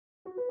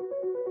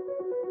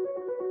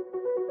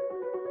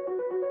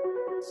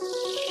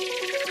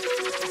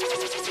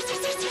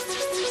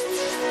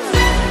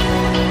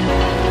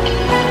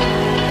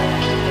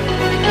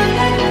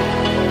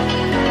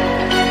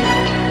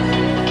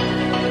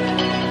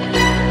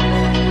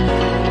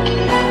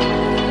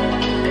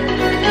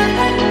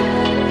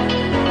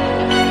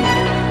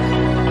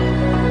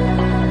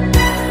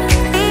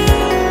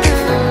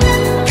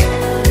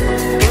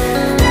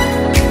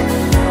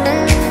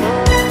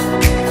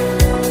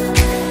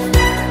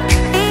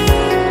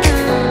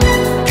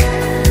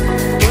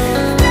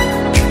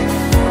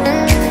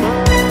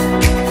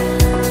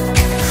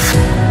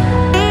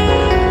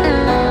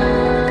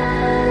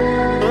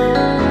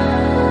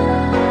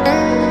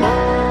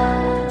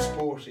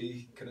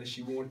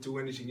She won't do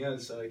anything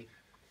else. Like,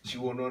 she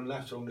won't run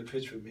laps around the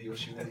pitch with me, or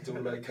she won't do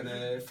like kind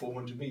of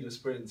 400-meter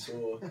sprint.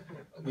 So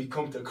we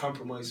come to a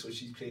compromise. So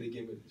she's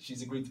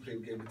agreed to play a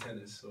game of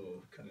tennis.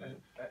 So kind of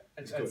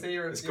I'd say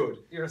you're still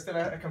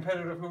a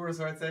competitive hoover.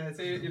 So I'd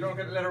say you don't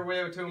get let her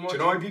away with too much. Do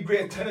you know, I'd be a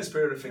great tennis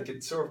player if I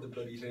could serve the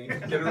bloody thing,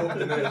 get it over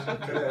the net.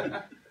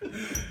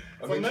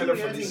 I think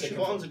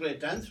Siobhan's a great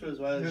dancer as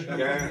well.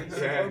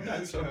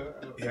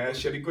 Yeah,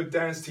 she had a good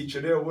dance teacher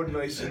there, wouldn't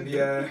I?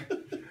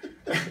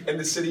 In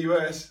the city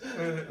US,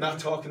 not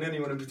talking to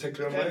anyone in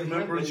particular. I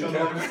remember each other.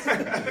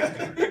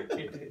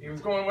 He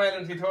was going well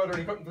and he told her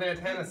he couldn't play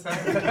tennis.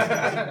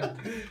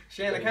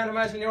 Shane, I can't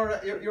imagine you're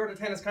the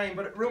tennis kind,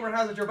 but rumour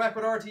has it you're back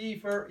with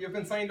RTE you've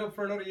been signed up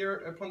for another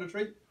year at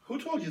punditry. Who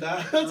told you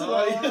that? That's a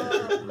lie.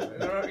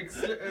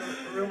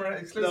 Rumour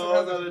exclusive.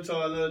 No, not at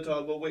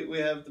all. But we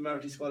have the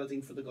Marty squad, I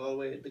think, for the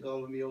Galway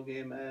Mayo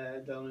game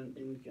down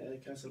in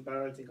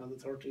Castlebar, I think, on the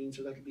 13th.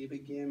 So that'll be a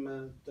big game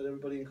that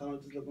everybody in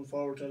Connacht is looking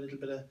forward to. A little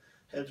bit of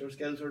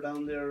helter-skelter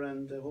down there,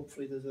 and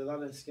hopefully there's a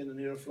lot of skin and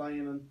hair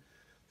flying, and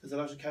there's a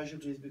lot of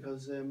casualties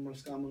because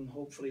Roscommon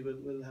hopefully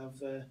will have,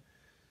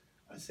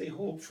 I say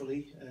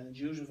hopefully,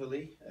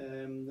 dutifully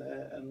and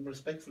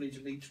respectfully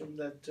to Leitrim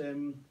that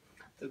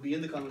they'll be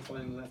in the Connacht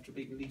final after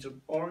beating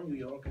Leitrim or New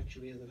York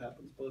actually as it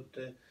happens, but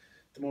the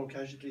more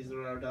casualties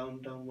there are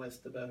down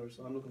west the better,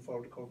 so I'm looking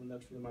forward to covering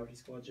that for the Marty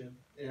squad.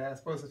 Yeah, I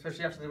suppose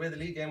especially after the way the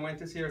league game went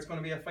this year, it's going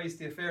to be a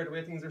feisty affair the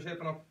way things are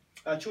shaping up.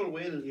 Sure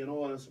will,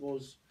 and I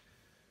suppose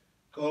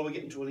Galway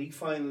getting to a league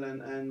final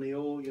and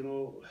Mayo,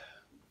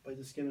 by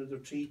the skin of their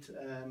teeth,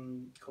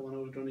 coming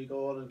out of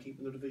Donegal and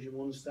keeping their Division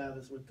 1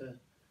 status with the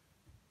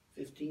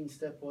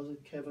 15-step, was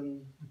it?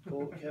 Kevin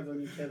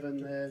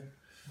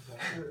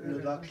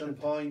Lachlan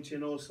point,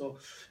 so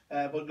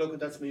but look,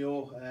 that's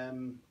Mayo.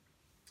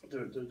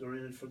 They're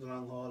in it for the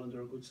long haul and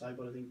they're a good side,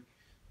 but I think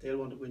they'll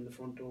want to win the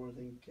front door, I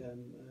think,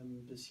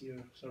 this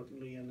year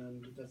certainly,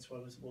 and that's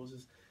what I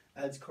suppose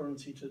adds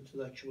currency to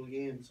the actual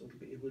game, so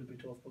it will be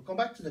tough. But come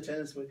back to the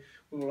tennis, we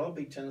were all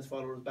big tennis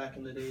followers back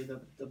in the day,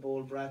 the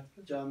Ball Brat,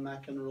 John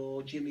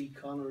McEnroe, Jimmy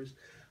Connors.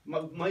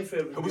 My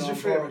favourite was your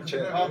favourite?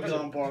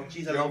 Bjorn Borg.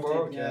 Jeez, I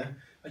loved him, yeah.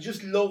 I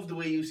just loved the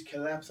way he used to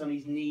collapse on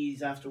his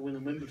knees after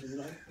winning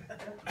Wimbledon,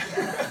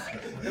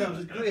 it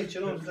was great,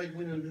 it was like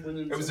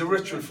winning. It was a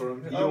ritual for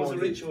him. It was a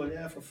ritual,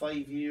 for 5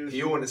 years.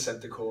 He owned a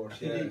set the court,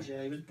 He did,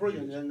 he was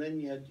brilliant. And then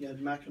you had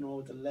McEnroe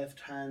with the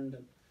left hand,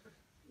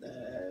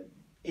 and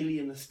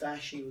Ilya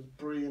Nastasi was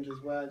brilliant as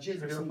well.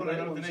 Jeez, you're putting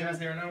up the names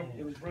here now.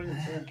 It was brilliant,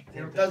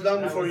 That's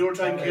long before your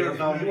time, Kieran.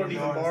 Now you weren't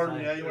even born.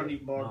 You weren't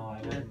even born.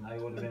 No, I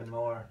would have been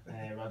more.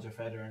 Roger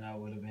Federer now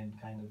would have been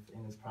kind of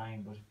in his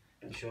prime, but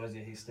it shows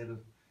you he's still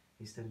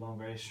going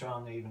very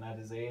strong even at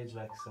his age.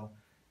 So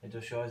it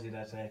just shows you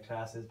that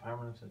class is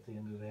permanent at the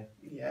end of the day.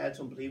 Yeah,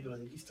 it's unbelievable. I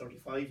think he's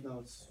 35 now.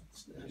 It's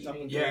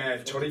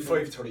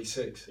 35,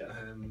 36. Yeah.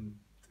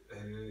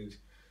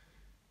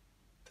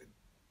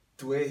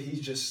 The way he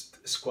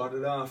just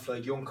squatted off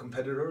like young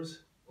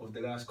competitors over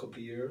the last couple of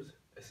years,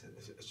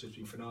 it's just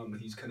been phenomenal.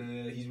 He's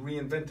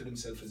reinvented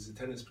himself as a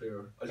tennis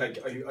player. Like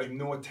I'm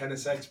no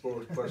tennis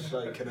expert, but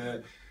like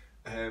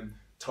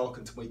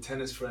talking to my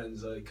tennis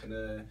friends,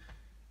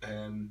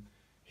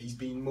 he's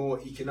been more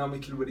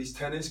economical with his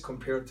tennis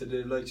compared to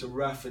the likes of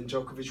Rafa and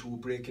Djokovic who were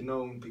breaking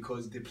down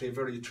because they play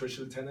very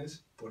attritional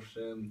tennis. But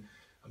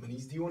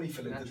he's the only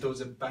fella that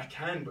does a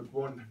backhand with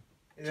one.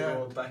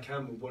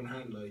 Backhand with one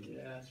hand,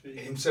 it's really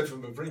himself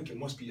and Mavrinka. It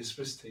must be a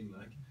Swiss thing,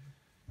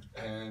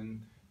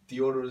 the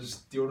others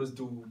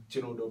do,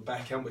 the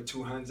backhand with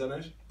two hands on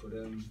it. But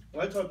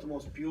I thought the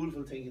most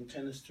beautiful thing in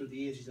tennis through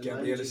the 80s and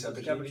Gabriela 90s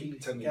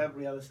Sabatini.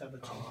 Gabriela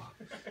Sabatini.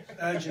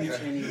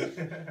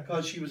 Argentinian.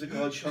 God, she was a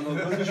god, Sean.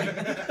 How did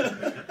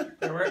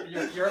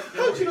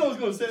you know I was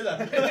going to say that?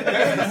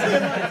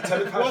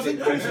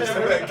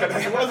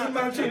 It wasn't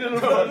Martina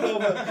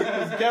Navratilova.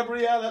 It was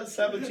Gabriela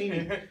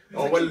Sabatini.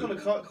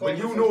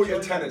 You know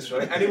your tennis,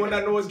 right? Anyone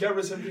that knows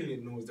Gabriela Sabatini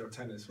knows their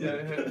tennis.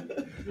 Right?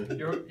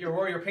 You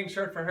wore your pink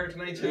shirt for her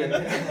tonight, Shane.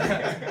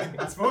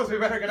 I suppose we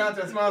better get on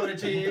to a small bit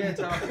of GAA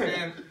talk.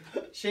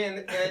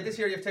 Shane, this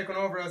year you've taken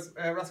over as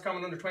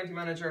Roscommon under-20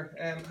 manager.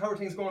 How are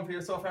things going for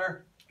you so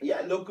far?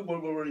 Yeah, look,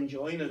 we're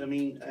enjoying it. I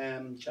mean,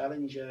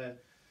 challenge. A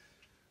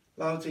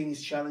lot of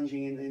things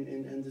challenging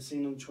in the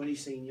single 20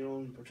 scene,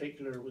 in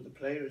particular with the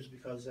players,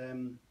 because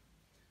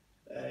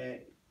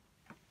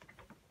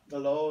the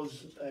laws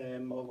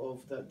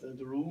because of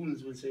the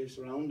rules, we'll say,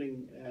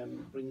 surrounding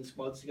bringing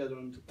squads together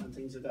and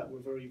things like that were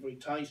very, very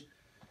tight.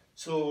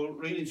 So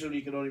really and truly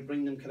you can only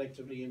bring them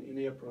collectively in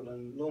April,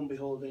 and lo and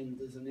behold then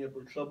there's an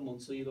April club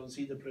month, so you don't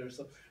see the players.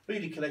 So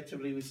really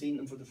collectively we've seen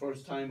them for the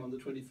first time on the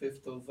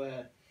 25th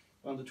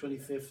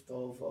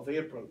of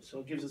April. So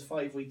it gives us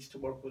 5 weeks to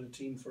work with a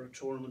team for a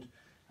tournament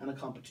and a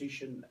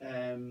competition.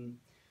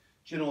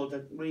 You know,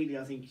 that really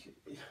I think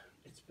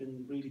it's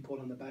been really put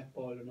on the back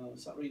boiler now.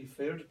 It's not really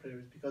fair to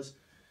players because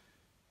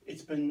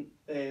it's been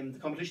the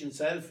competition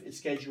itself is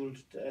scheduled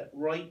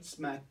right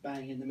smack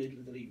bang in the middle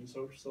of the league.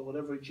 So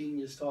whatever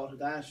genius thought of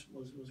that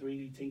was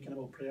really thinking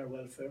about player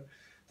welfare.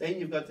 Then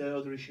you've got the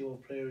other issue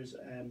of players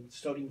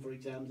studying for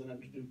exams and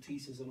having to do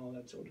thesis and all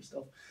that sort of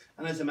stuff.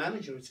 And as a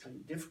manager, it's kind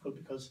of difficult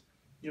because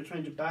you're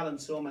trying to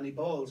balance so many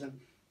balls. And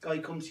guy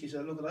comes to you and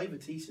says, "Look, I have a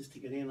thesis to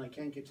get in. I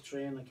can't get to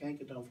train. I can't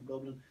get down from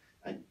Dublin."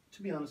 And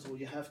to be honest, well,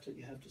 you have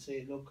to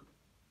say, "Look,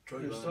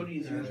 your study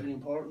is usually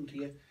important to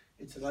you.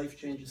 It's a life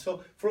changing."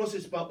 So for us,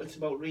 it's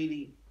about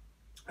really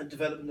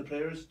developing the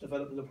players,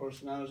 developing their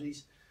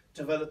personalities,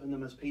 developing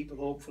them as people,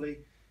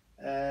 hopefully,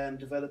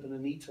 developing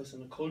an ethos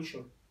and a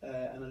culture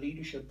and a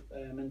leadership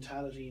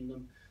mentality in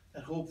them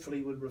that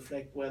hopefully will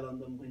reflect well on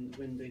them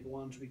when they go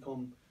on to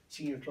become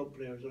senior club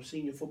players or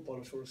senior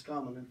footballers for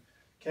Roscommon. And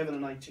Kevin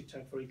and I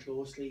tic-tac very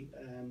closely.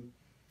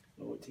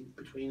 I think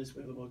between us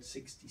we have about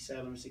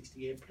 67 or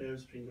 68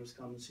 players between the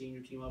Roscommon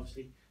senior team,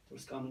 obviously, the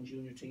Roscommon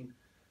junior team,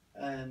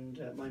 and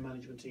my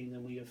management team.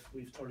 Then we've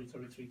 30,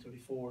 33,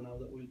 34 now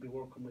that we'll be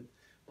working with.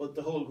 But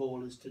the whole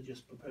goal is to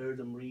just prepare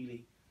them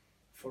really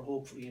for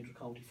hopefully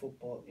inter-county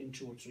football in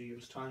 2 or 3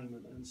 years' time,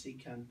 and see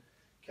can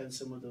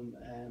some of them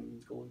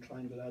go and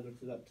climb the ladder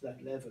to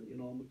that level. You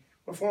know,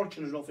 we're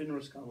fortunate enough in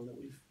Roscommon that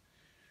we've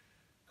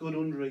good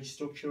underage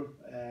structure.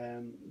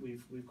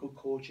 We've good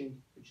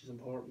coaching, which is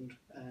important,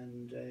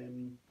 and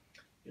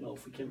you know,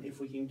 if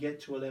we can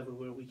get to a level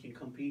where we can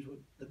compete with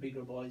the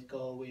bigger boys,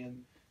 Galway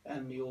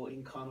and Mayo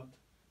in Connacht,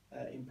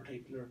 in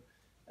particular,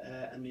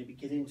 and maybe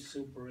get into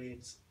Super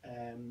 8s,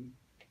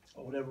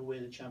 or whatever way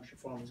the championship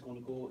form is going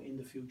to go in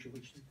the future,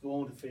 which is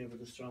going to favour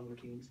the stronger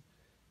teams.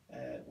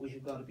 We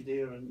have got to be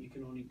there, and you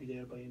can only be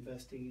there by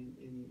investing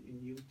in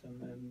youth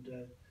and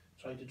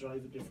try to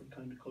drive a different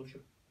kind of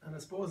culture. And I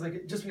suppose,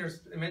 like, just when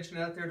you're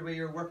mentioning out there, the way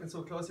you're working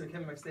so closely with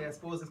Kevin McStay, I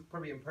suppose it's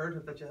probably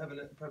imperative that you have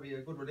probably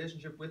a good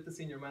relationship with the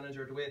senior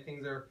manager. The way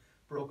things are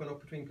broken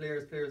up between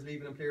players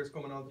leaving and players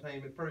coming all the time,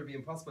 it'd probably be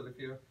impossible if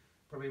you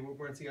probably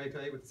weren't see eye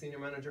to eye with the senior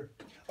manager.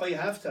 Oh, you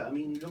have to. I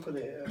mean, look at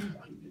it.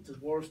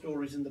 There's war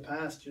stories in the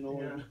past, you know,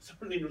 Yeah. and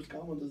certainly in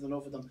Roscommon there's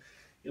enough of them,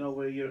 you know,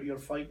 where you're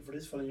fighting for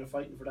this fella and you're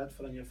fighting for that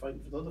fella and you're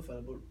fighting for the other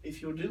fella. But if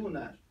you're doing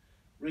that,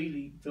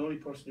 really the only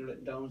person you're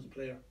letting down is the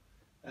player.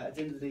 At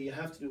the end of the day, you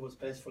have to do what's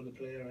best for the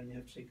player, and you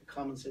have to take a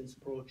common sense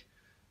approach.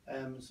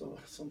 So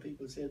some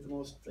people say the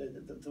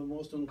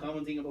most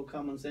uncommon thing about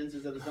common sense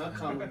is that it's not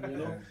common, you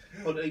know.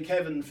 But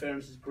Kevin, in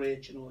fairness, is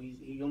great. You know,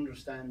 he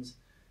understands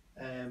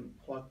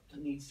what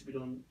needs to be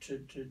done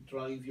to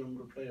drive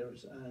younger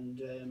players,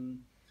 and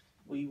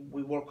we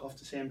work off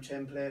the same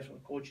template. Our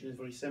coaching is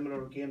very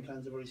similar. Our game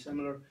plans are very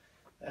similar.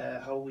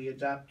 How we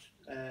adapt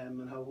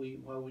and how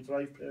we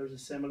drive players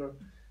is similar.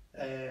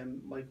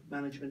 My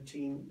management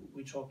team,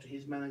 we talk to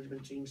his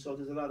management team, so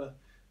there's a lot of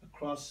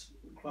cross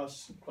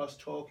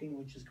talking,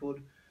 which is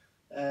good,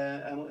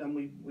 and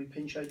we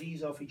pinch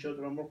ideas off each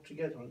other and work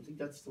together. I think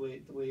that's the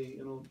way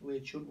you know the way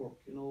it should work.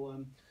 You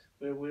know,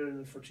 we're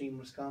in it for Team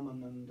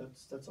Roscommon, and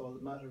that's all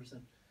that matters.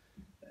 And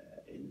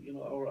you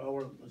know, our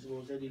I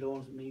suppose Eddie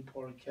Lones and me,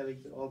 Porrick Kelly,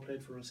 all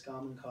played for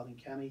Roscommon. Colin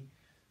Kenny,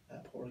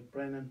 Porrick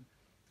Brennan.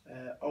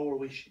 Our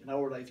wish in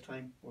our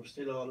lifetime, we're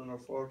still all in our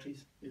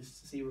 40s, is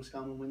to see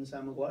Roscommon win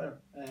Sam Maguire,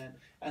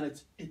 and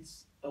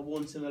it's a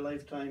once in a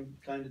lifetime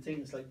kind of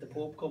thing. It's like the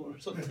Pope coming or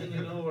something,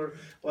 you know, or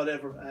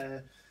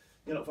whatever.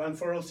 You know, and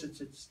for us,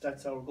 it's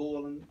that's our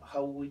goal, and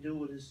how we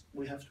do it is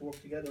we have to work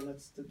together, and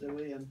that's the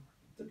way. And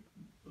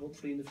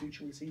hopefully in the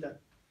future we'll see that.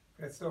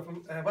 Great stuff.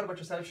 What about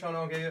yourself, Sean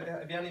O'Gay?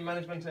 Have you any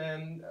management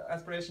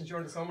aspirations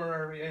during the summer,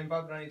 or are you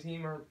involved in any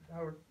team, or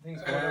how are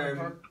things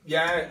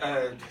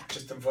going?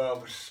 Just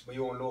involved with my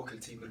own local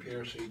team, the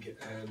Pearse League.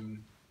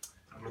 I'm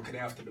looking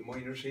after the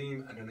minor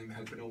team, and then I'm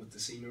helping out with the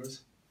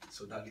seniors.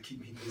 So that'll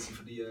keep me busy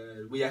for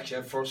the. We actually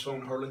have first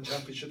round hurling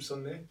championship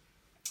Sunday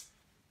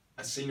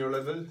at senior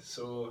level,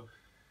 so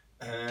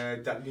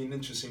that'll be an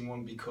interesting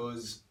one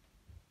because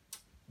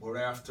we're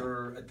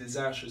after a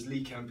disastrous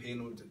league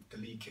campaign. The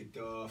league kicked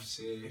off,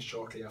 say,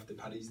 shortly after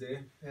Paddy's Day.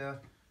 Yeah.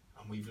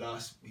 And we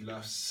lost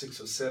 6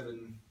 or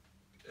 7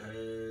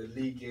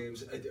 league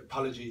games.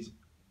 Apologies.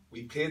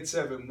 We played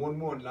 7, won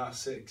 1,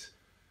 lost 6.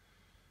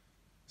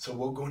 So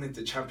we're going into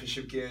the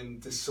championship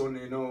game this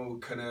Sunday, you know,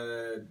 kind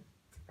of,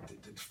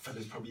 the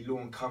fella's probably low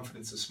in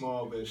confidence a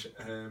small bit.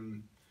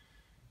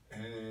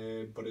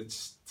 But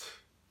it's...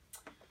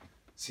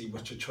 See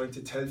what you're trying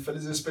to tell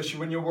fellas, especially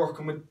when you're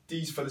working with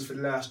these fellas for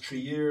the last 3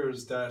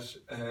 years, that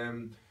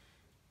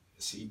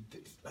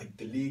like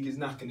the league is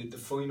not going to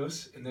define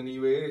us in any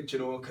way. You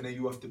know, kind of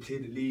you have to play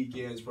the league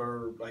games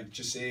where, like,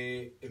 just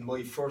say in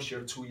my first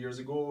year 2 years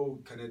ago,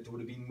 kind of there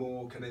would have been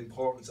more kind of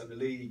importance on the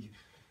league,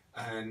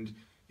 and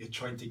you're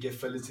trying to get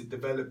fellas to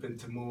develop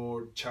into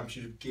more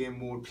championship game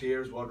mode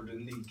players rather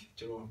than league.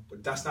 You know,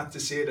 but that's not to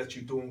say that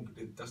you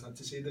don't. That's not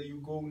to say that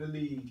you go in the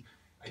league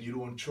and you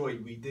don't try.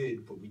 We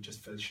did, but we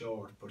just fell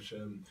short. But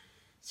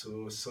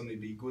so Sunday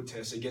be a good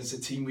test against a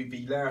team we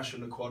beat last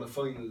year in the quarter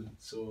final.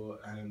 So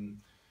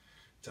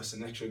that's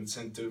an extra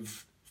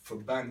incentive for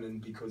Bannon,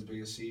 because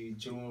basically,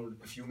 you know,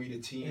 if you meet a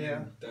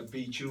team that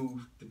beat you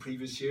the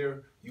previous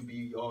year, you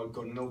be all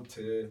gunning out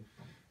to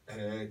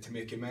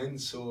make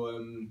amends.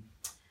 So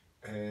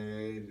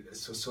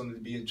so Sunday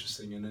will be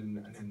interesting, and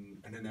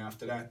then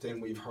after that, then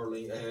we've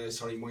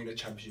minor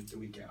championship the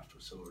week after.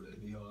 So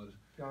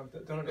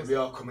it'll be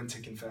all coming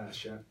thick and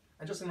fast, yeah.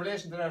 And just in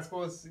relation to that, I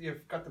suppose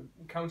you've got the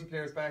county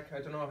players back.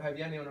 I don't know, have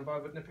you anyone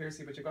involved with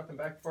Piercy, but you got them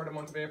back for the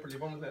month of April.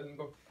 You've won with them.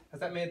 Has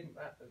that made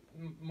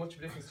much of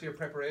a difference to your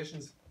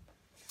preparations?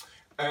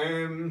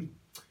 In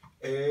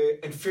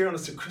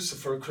fairness to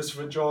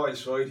Christopher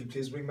Joyce, right? He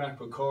plays wing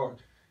back with Cork.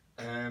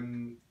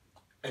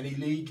 Any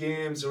league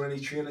games or any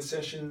training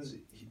sessions,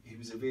 he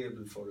was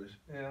available for it.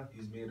 Yeah, he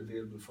was made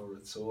available for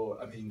it. So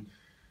I mean,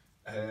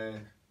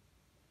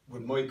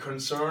 with my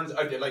concerns,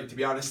 to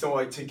be honest, though,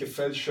 I think it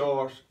fell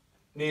short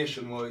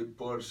nationwide,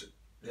 but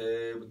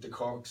with the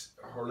Cork's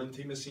hurling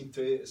team, it seemed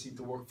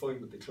to work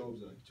fine with the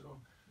clubs, like, you know.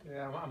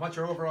 Yeah, and what's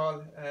your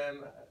overall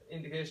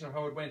indication of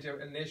how it went?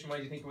 And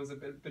nationwide, you think it was a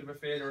bit of a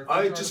failure?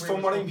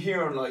 From what I'm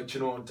hearing, like, you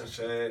know,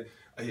 that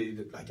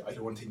I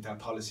don't think that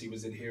policy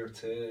was adhered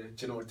to,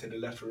 you know, to the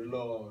letter of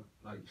law.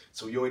 Like,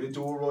 so you either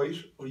do it right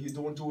or you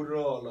don't do it at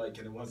all, like,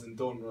 and it wasn't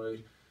done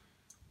right.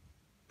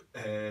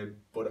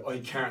 But I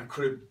can't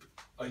crib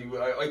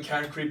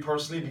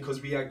personally,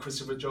 because we had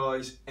Christopher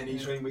Joyce.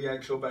 Anytime we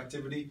had club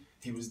activity,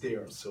 he was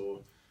there.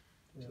 So.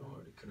 Yeah.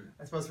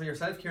 I suppose for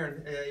yourself,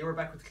 Kieran, you were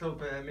back with the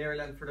club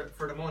Maryland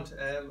for the month.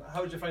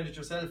 How did you find it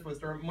yourself? Was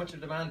there much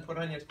of demand put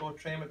on you to go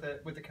train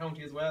with the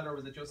county as well, or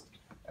was it just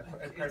a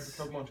part of the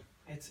club month?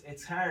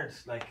 It's hard,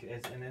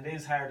 and it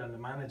is hard on the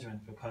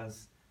management,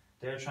 because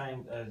they're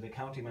trying the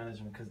county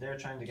management, because they're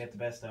trying to get the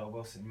best out of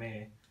us in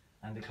May,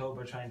 and the club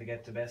are trying to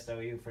get the best out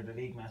of you for the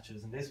league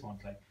matches in this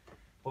month.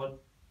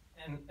 But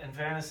in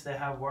fairness, they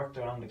have worked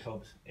around the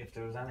clubs. If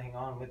there was anything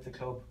on with the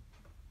club,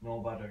 no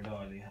bother at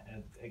all.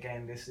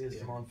 Again, this is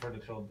the month for the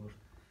club, but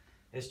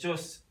it's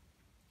just,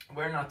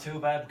 we're not too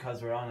bad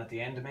because we're on at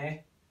the end of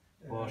May,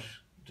 but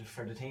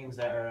for the teams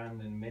that are on in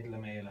the middle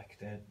of May, like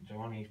they're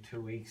only 2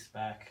 weeks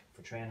back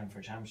for training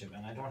for championship,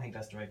 and I don't think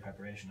that's the right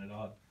preparation at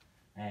all.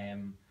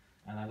 And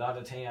a lot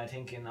of teams, I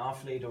think in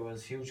Offaly there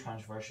was huge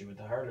controversy with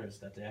the hurlers,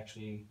 that they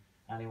actually,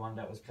 anyone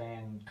that was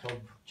playing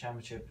club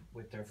championship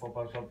with their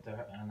football club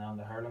and on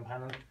the hurling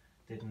panel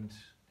didn't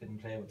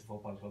play with the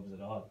football clubs at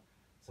all.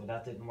 So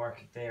that didn't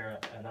work there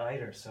at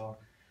either. So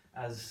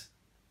it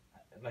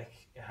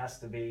has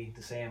to be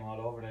the same all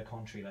over the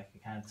country. Like, you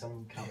can't,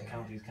 some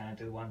counties can't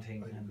do one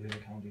thing and the other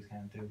counties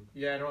can't do.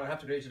 Yeah, no, I have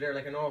to agree with you there.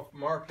 Like, I know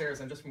more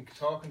players, and just from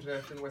talking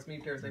to the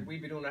Westmeath players, like,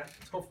 we'd be doing a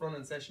tough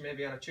running session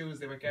maybe on a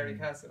Tuesday with Gary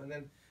Castle, and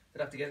then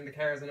they'd have to get in the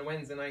cars on a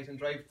Wednesday night and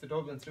drive to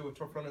Dublin to do a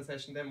tough running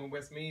session then with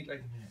Westmeath.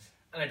 Like,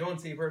 and I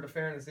don't see where the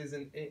fairness is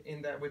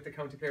in that with the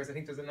county players. I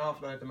think there's an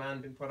awful lot of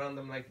demand being put on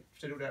them, like,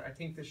 to do that. I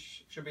think there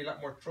should be a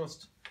lot more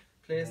trust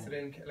placed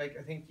in. Like,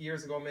 I think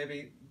years ago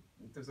maybe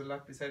there's a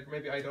lot to be said.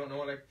 Maybe, I don't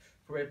know, like,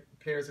 for where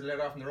players are let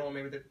off on their own,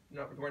 maybe they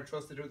weren't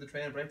trusted to do the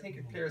training. But I think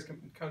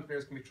county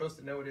players can be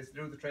trusted nowadays to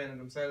do the training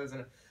themselves.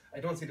 And I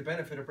don't see the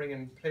benefit of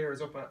bringing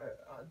players up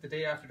the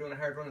day after doing a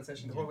hard running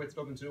session, the whole way to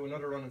Dublin to do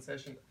another running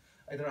session.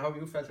 I don't know how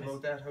you felt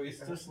about that.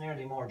 It's just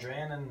nearly more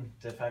draining,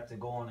 the fact of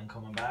going and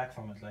coming back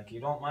from it. Like, you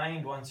don't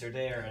mind once you're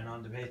there and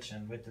on the pitch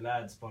and with the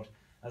lads, but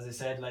as I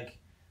said, like,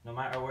 no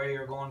matter where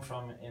you're going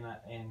from in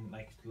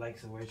like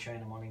so we're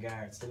training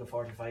Mullingar, it's still a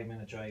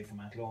 45-minute drive from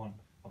Athlone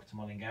up to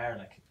Mullingar,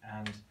 like,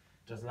 and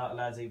there's a lot of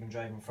lads even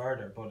driving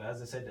further. But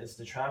as I said, it's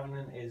the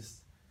travelling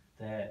is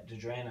the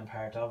draining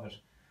part of it.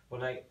 But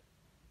like,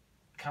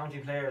 county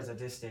players at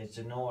this stage,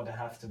 they know they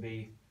have to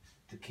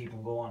keep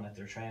them going at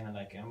their training,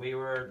 like, and we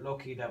were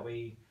lucky that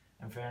we,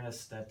 in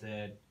fairness, that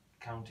the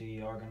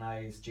county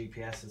organised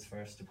GPSs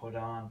for us to put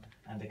on,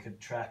 and they could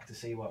track to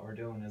see what we're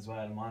doing as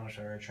well,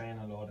 monitor our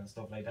training load and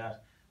stuff like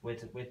that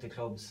with the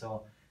clubs.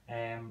 So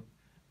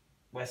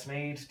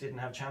Westmeath didn't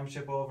have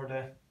championship over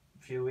the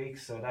few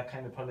weeks, so that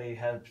kind of probably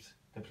helped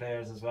the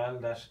players as well,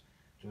 that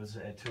there was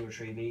 2 or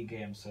 3 league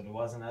games, so there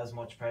wasn't as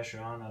much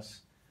pressure on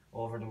us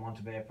over the month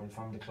of April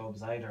from the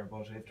clubs either.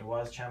 But if there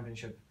was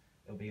championship,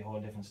 it would be a whole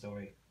different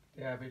story.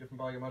 Yeah, it'd be a different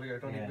ballgame altogether. I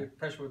don't think the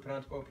pressure we put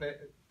on to go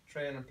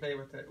train and play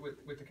with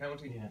the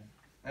county.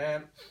 Yeah.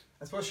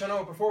 I suppose,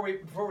 Shano, before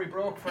we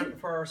broke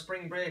for our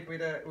spring break, we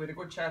had a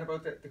good chat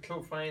about the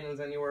club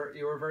finals, and you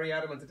were very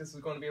adamant that this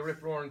was going to be a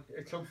rip-roaring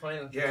club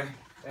final. Yeah,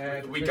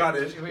 we got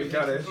it. You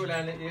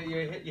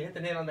hit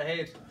the nail on the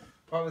head.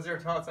 What was your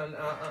thoughts on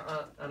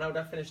how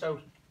that finished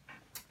out?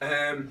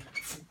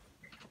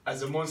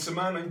 as a Munster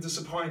man, I'm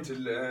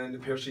disappointed the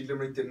Piercy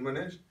Limerick didn't win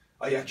it.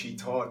 I actually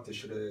thought they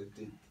should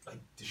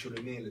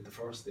have nailed it the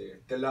first day.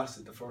 They lost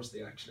it the first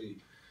day actually.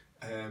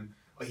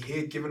 I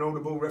hate giving out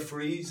about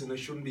referees, and I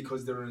shouldn't,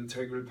 because they're an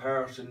integral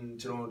part.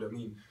 And you know what I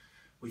mean,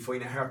 we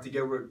find it hard to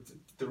get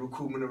the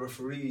recruitment of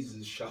referees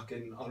is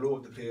shocking all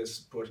over the place.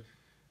 But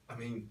I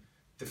mean,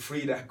 the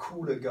free that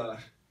Kula got,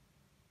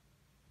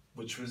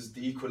 which was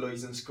the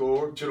equalising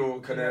score, you know,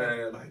 kind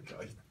of like,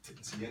 I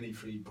didn't see any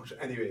free. But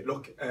anyway,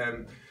 look,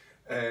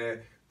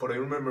 but I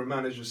remember a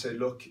manager said,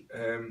 look,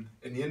 in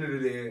the end of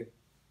the day,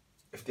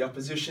 if the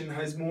opposition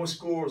has more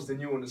scores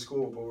than you on the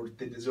scoreboard,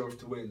 they deserve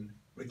to win,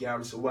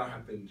 regardless of what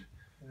happened.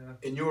 Yeah.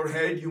 In your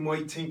head, you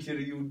might think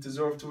you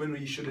deserve to win, or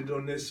you should have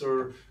done this,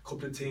 or a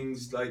couple of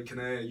things like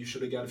you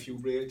should have got a few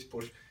breaks.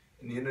 But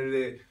in the end of the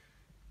day,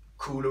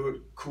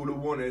 Kula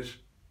won it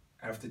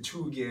after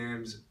 2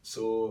 games,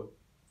 so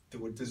they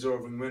were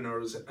deserving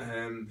winners.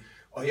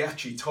 I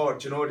actually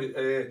thought, you know,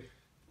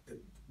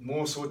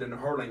 more so than the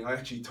hurling, I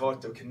actually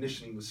thought their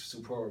conditioning was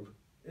superb.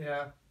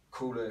 Yeah.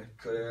 Kula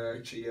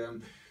actually.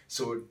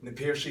 So the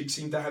Piercy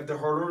seemed to have the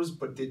hurlers,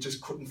 but they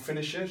just couldn't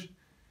finish it.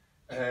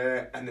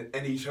 And at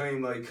any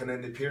time, like,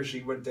 the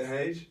Piercy went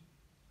ahead,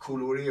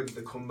 Kula were able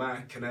to come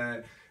back,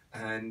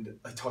 and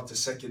I thought the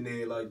second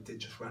day, like, they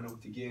just ran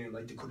out the game.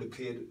 Like, they could have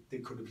played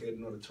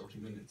another 30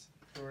 minutes.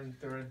 They were in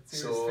serious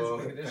physical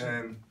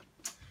condition.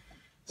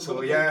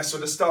 So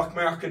the stock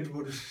market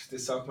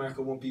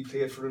won't be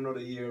played for another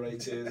year, I'd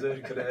say, is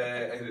it?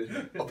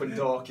 Up in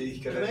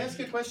Dalkey. Can I ask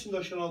you a question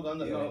though, Sean?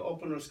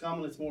 Up in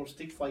Roscommon, it's more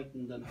stick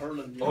fighting than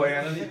hurling. Oh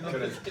yeah, they're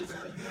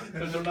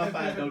not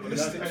bad. No, they're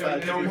stick not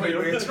fighting.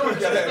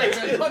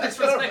 bad. No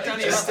disrespect on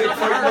you. Stick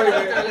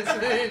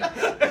fighting.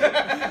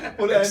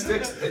 Well,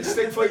 it's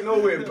stick fight no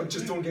way, but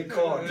just don't get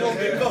caught. Don't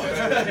get caught.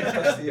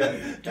 That's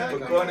the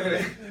but go on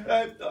anyway.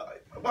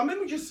 I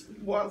remember just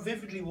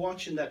vividly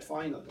watching that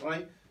final,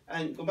 right?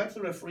 And go back to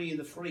the referee and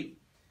the free.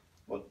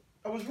 But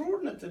I was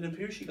roaring at the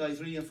Piercy guys,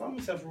 really, and found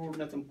myself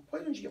roaring at them. Why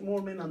don't you get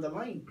more men on the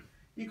line?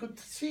 You could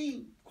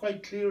see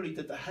quite clearly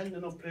that they hadn't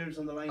enough players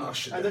on the line,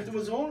 and that there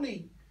was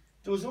only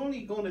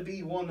going to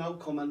be one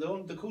outcome, and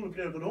the cooler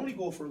player could only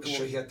go for a goal.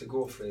 Sure, he had to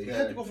go for it. He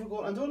had to go for a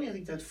goal, and only I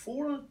think they had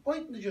 4 on it. Why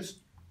didn't they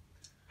just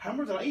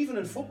hammer it? Even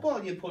in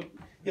football, you put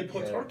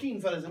 13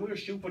 fellas, and we were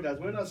stupid as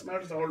we're not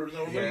smart as the hurlers.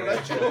 I remember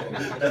that, you know.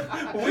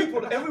 But we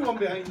put everyone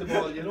behind the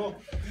ball, you know.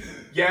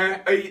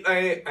 Yeah,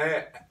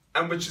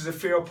 and which is a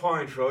fair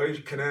point, right?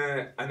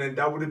 And then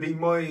that would have been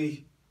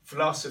my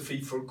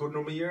philosophy for a good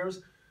number of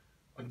years,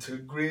 until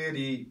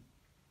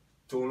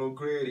Donald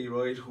Grady,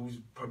 right, who's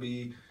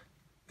probably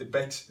the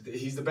best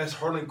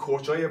hurling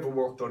coach I ever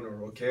worked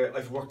under. Okay,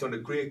 I've worked under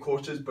great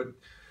coaches, but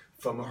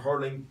from a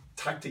hurling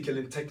tactical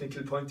and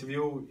technical point of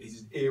view,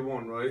 he's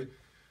A1, right?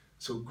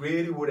 So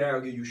Grady would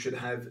argue you should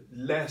have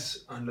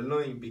less on the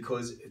line,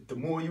 because the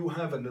more you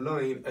have on the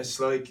line, it's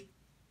like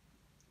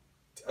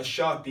a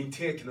shot being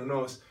taken on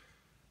us.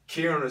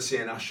 Kieran is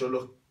saying, sure,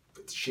 look,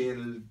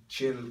 Shane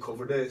will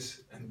cover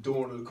this, and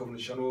Doran will cover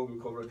it, Sean O'G will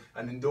cover it,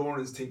 and then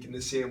Doran's thinking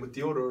the same with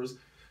the others.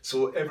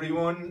 So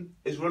everyone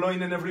is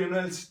relying on everyone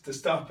else to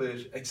stop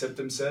it except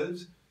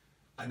themselves.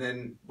 And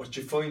then what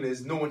you find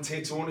is no one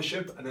takes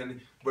ownership, and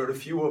then where a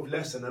few have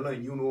less on the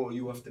line, you know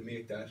you have to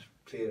make that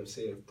player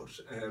safe. But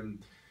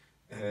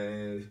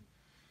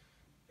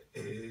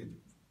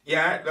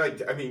yeah,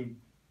 like, I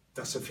mean,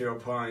 that's a fair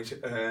point.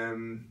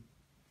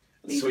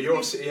 So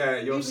you're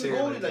saying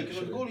goalie, like,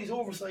 the goalie's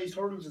oversized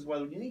hurdles as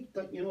well. You need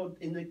that, you know,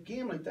 in a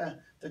game like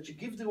that you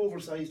give the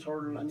oversized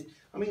hurdle. And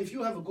I mean, if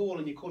you have a goal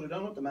and you cut it, I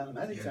don't know what the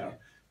mathematics are.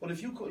 But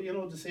if you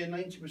to say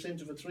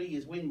 90% of a 3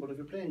 is win, but if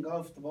you're playing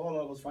golf, the ball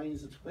always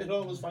finds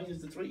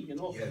the 3, you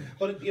know. Yeah.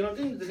 But you know, at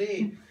the end of the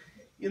day,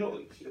 you know,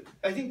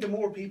 I think the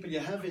more people you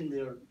have in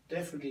there,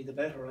 definitely the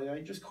better. I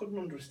just couldn't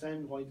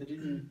understand why they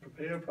didn't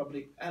prepare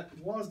properly. It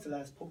was the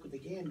last puck of the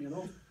game, you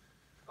know.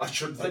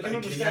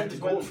 He had to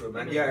go for it,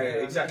 man. Yeah,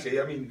 exactly.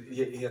 I mean,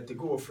 he had to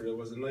go for it. It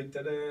wasn't like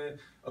that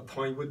a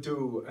point would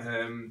do.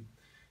 And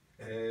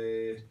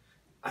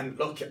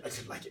look,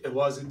 it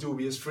was a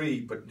dubious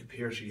free, but the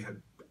Piercy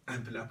had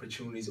ample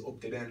opportunities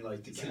up to then,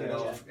 like, to kill it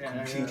off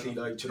completely,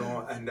 like, you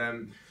know,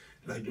 and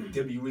like,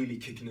 they'll be really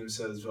kicking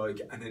themselves,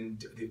 like, and then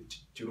do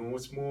you know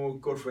what's more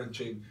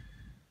gut-wrenching?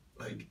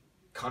 Like,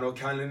 Conor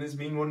O'Callaghan has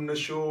been running the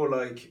show,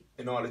 like,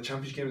 in all the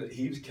championship games.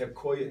 He was kept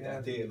quiet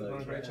that day,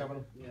 like,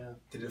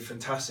 did a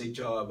fantastic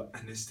job,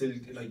 and it's still,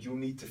 like, you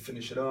need to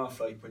finish it off,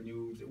 like, when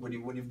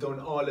you've done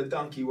all the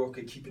donkey work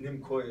of keeping him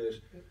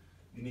quiet,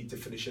 you need to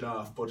finish it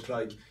off. But,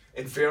 like,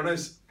 in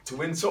fairness, to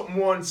win something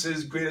once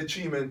is great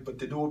achievement, but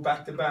to do it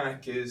back to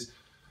back is,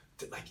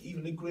 like,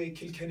 even the great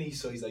Kilkenny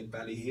sides like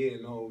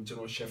Ballyhale, no, you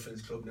know,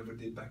 Shefflin's club never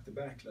did back to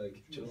back,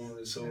 like, you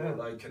know, so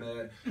like,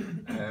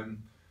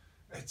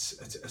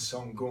 it's a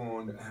song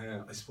going.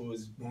 I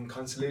suppose one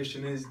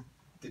consolation is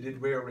they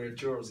did wear red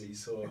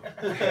jerseys, so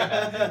you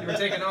were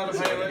taking all the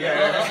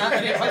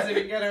any positive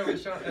you can get out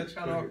with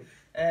Sean O'G.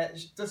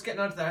 Just getting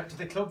on to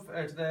the club,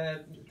 to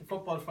the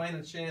football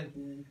final,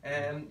 Shane.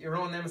 Your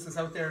own nemesis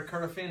out there,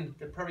 Curragh Finn,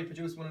 they probably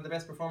produced one of the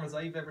best performances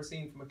I've ever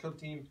seen from a club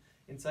team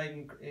inside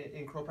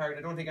in Croke Park.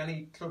 I don't think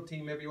any club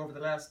team maybe over the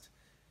last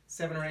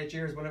 7 or 8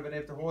 years would have been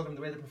able to hold them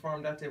the way they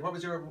performed that day.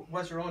 What's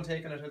your own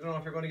take on it? I don't know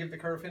if you're going to give the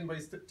Currafin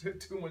boys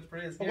too much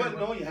praise. Well,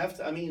 no, you have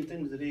to. I mean, at the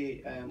end of the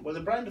day, well,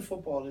 the brand of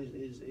football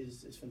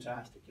is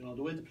fantastic. You know,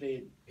 the way they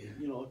play,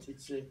 you know,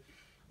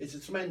 it's a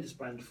tremendous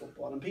brand of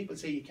football, and people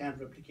say you can't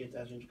replicate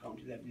that at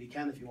inter-county level. You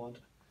can if you want.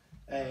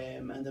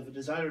 And they have a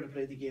desire to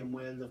play the game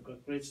well. They've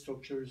got great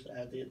structures.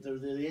 They're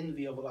the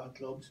envy of a lot of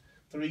clubs.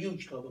 They're a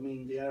huge club. I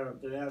mean, they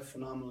are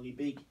phenomenally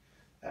big,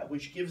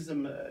 which gives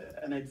them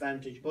an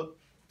advantage. But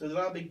there's a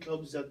lot of big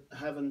clubs that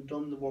haven't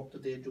done the work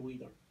that they do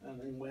either,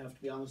 and we have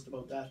to be honest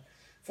about that.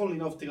 Funnily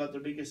enough, they got their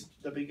biggest,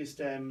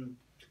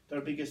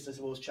 I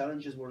suppose,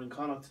 challenges were in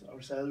Connacht.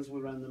 Ourselves,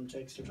 we ran them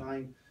to extra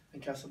time,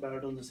 and Castlebar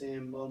done the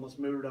same, almost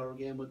mirrored our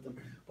game with them.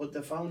 But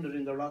they found it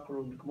in their locker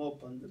room to come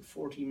up, and the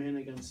 40 men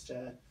against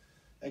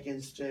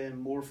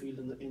Moorfield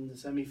in the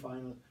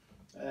semi-final,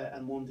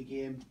 and won the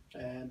game.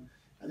 And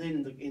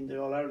then in the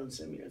All Ireland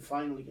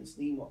semi-final against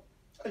Nemo,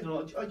 I don't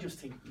know. I just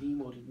think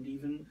Nemo didn't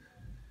even.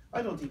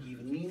 I don't think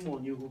even Nemo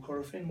knew who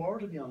Currafin were,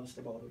 to be honest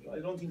about it. I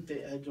don't think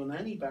they had done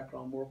any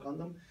background work on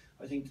them.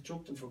 I think they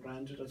took them for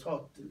granted. I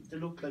thought they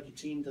looked like a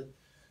team that,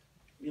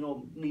 you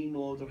know,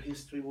 Nemo, their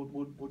history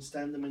would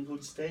stand them in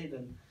good stead,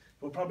 and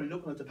we're probably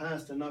looking at the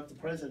past and not the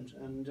present,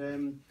 and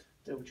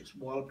they were just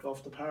walloped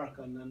off the park,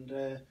 and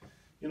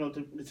you know,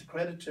 it's a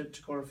credit to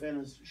Currafin,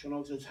 as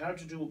Sean said. It's hard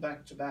to do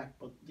back to back,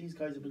 but these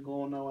guys have been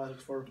going now,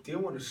 Alex, for. They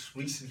won it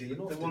recently, you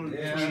know. They won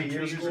 3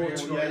 years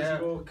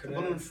ago. They've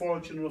been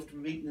unfortunate enough to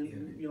be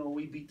beaten. You know,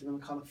 we beat them in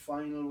the Connacht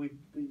final. We've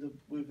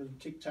been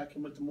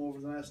tic-tacking with them over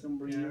the last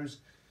number of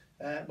years.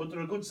 But they're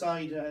a good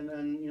side,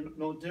 and you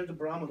know, they're the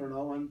barometer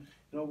now. And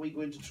you know, we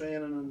go into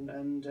training,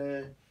 and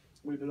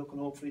we'll be looking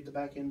hopefully at the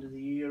back end of the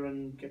year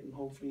and getting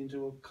hopefully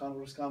into a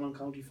Roscommon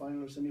county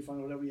final or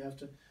semi-final, whatever you have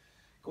to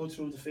go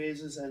through the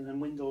phases and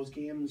win those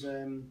games.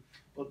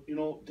 But you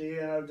know, they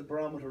are the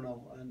barometer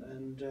now,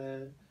 and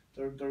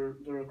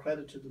they're a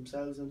credit to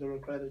themselves, and they're a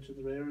credit to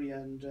their area,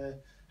 and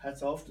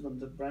hats off to them.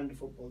 The brand of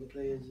football they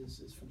play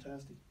is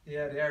fantastic.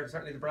 Yeah, they are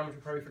certainly the barometer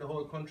probably for the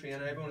whole country,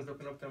 and everyone's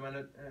looking up to them,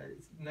 and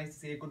it's nice to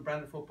see a good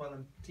brand of football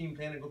and team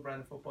playing a good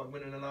brand of football,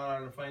 winning an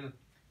All-Ireland final.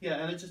 Yeah,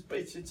 and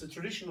it's a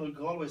traditional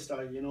Galway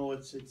style. You know,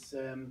 it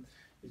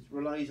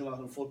relies a lot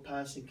on foot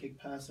passing, kick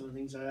passing, and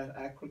things like that.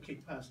 Accurate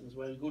kick passing as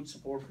well. Good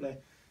support play.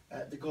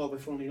 The Galway,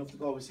 funnily enough, the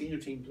Galway senior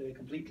team play a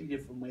completely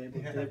different way,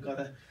 but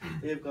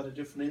they've got a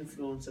different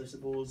influence, I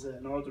suppose, a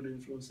northern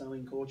influence now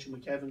in coaching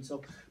with Kevin.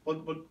 So,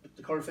 but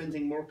the Currafin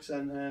thing works,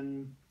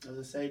 and as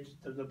I said,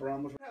 the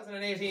barometer.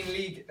 2018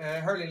 league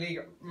hurling league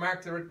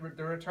marked the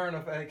return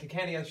of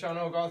Kilkenny, as Sean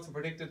Og also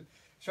predicted.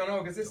 Sean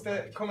Og, is this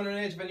the coming of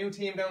age of a new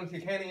team down in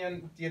Kilkenny,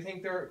 and do you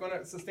think they're going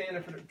to sustain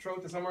it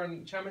throughout the summer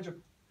and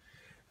championship?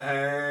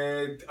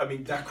 I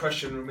mean, that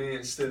question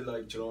remains still,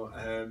 like, you know.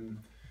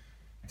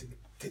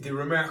 They did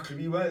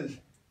remarkably well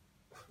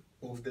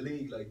over the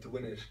league, like, to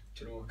win it,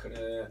 you know, kind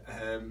of,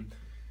 and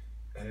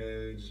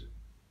then,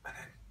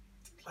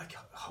 like,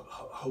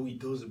 how he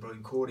does it,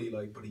 Brian Cody,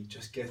 like, but he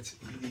just gets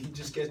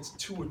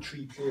 2 or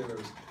 3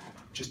 players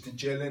just to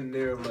gel in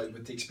there, like,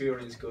 with the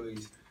experienced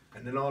guys,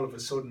 and then all of a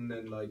sudden,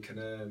 then, like, kind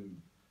of,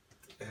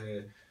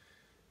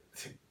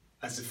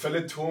 as the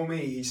fella told me,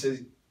 he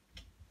says,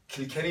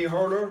 Kilkenny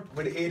hurler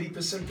with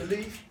 80%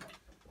 belief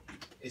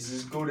is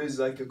as good as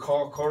like a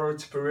Cork hurler,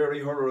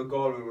 Tipperary hurler, or a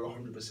Galway with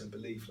 100%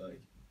 belief,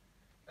 like.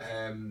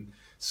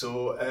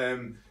 So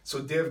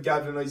they've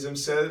galvanised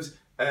themselves.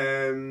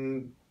 I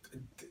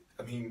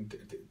mean,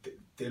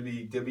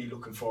 they'll be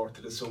looking forward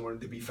to the summer, and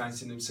they'll be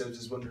fancying themselves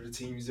as one of the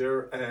teams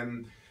there.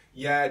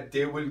 Yeah,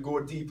 they will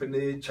go deep in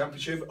the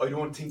championship. I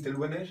don't think they'll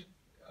win it.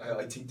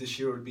 I think this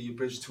year will be a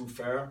bridge too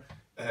far.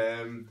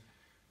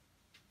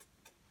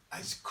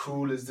 As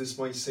cruel as this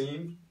might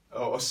seem,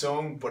 or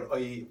sound, but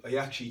I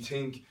actually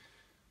think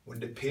when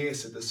the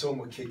pace of the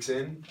summer kicks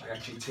in, I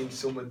actually think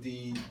some of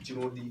the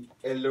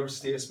elder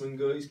statesman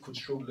guys could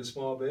struggle a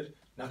small bit.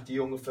 Not the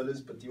younger fellas,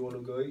 but the older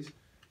guys.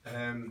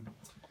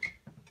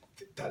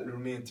 That'll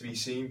remain to be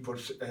seen.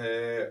 But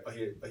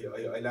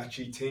I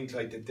actually think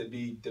like that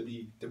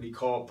they'll be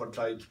caught. But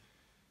like,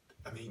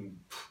 I mean,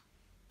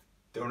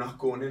 they're not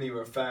going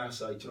anywhere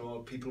fast. Like, you know,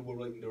 people were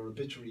writing their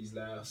obituaries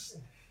last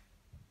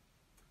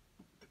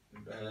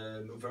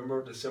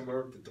November,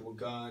 December, that they were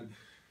gone.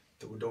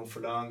 They were done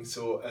for long.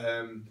 So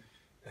and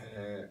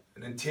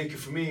then take it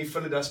from me,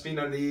 fella that's been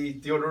on the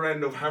other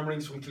end of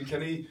hammerings from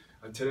Kilkenny,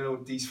 I'm telling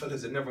you, these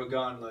fellas have never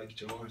gone, like,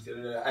 you know.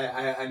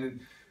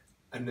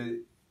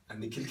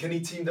 And the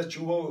Kilkenny team that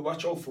you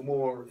watch out for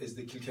more is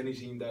the Kilkenny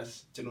team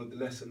that's, you know, the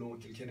lesser known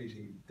Kilkenny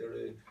team.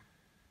 They're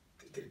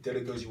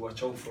the guys you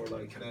watch out for,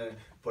 like.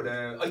 But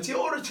I'd say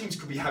other teams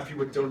could be happy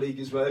with their league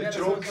as well. Yeah,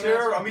 you know,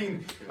 Clare. I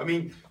mean,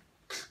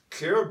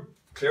 Clare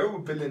were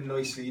building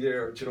nicely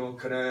there. You know,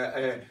 kind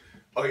of.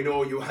 I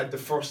know you had the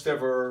first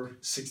ever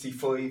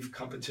 65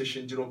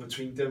 competition, you know,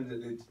 between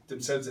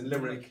themselves and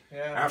Limerick.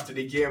 Yeah. After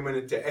the game, and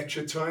at the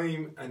extra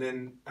time, and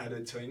then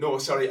added time. No,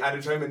 sorry,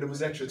 added time, and there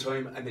was extra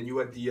time, and then you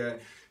had the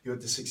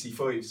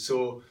 65.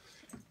 So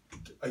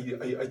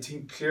I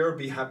think Clare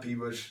be happy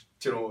with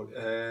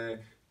the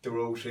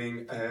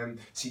routing.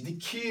 See, the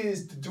key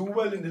is to do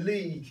well in the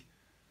league,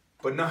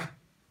 but not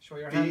Show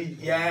your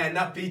hand.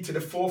 not be to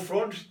the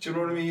forefront. Do you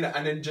know what I mean?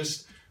 And then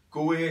just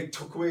go away,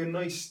 tuck away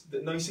nice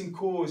and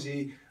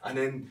cosy, and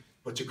then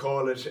what you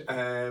call it,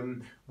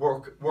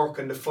 work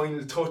on the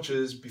final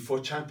touches before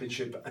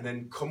championship, and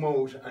then come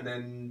out and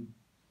then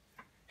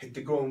hit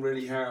the ground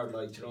really hard,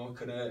 like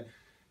kind of.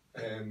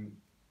 And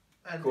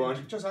Go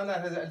on. just on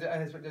that,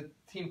 as the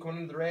team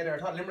coming under the radar, I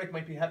thought Limerick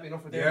might be happy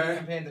enough with their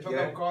campaign. They took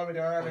out Galway, they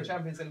are Ireland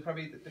champions, and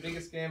probably the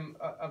biggest game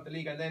of the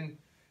league. And then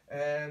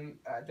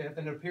they have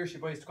the Piercy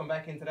boys to come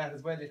back into that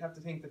as well. You'd have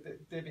to think that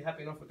they'd be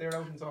happy enough with their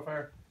outing so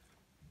far.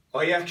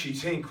 I actually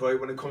think, right,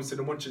 when it comes to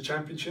the Munster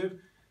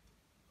Championship,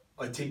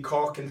 I think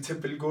Cork and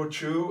Tip will go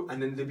through,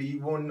 and then there'll be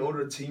one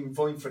other team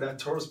vying for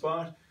that third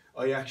spot.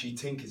 I actually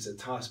think it's a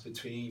toss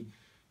between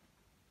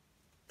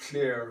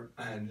Clare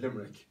and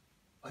Limerick.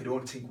 I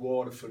don't think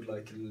Waterford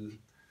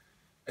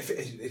if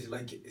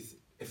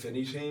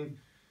anything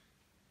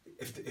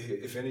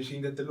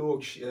that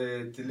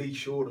the league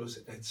showed us,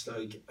 it's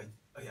like I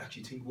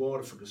actually think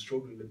Waterford is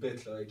struggling a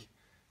bit, like,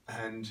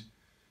 and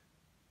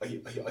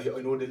I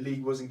know the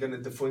league wasn't going to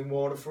define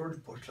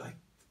Waterford, but like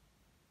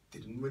they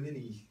didn't win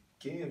any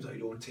games, I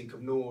don't think,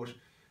 of note,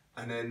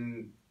 and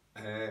then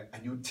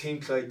and you'd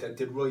think like that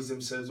they'd rise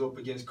themselves up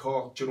against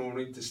Cork,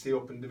 to stay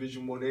up in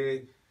Division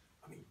 1A.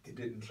 I mean, they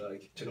didn't,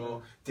 like,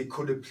 they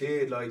could have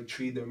played like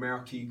three of the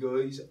marquee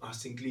guys.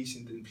 Austin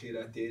Gleeson didn't play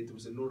that day. There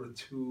was another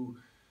two,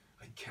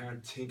 I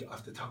can't think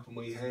off the top of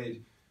my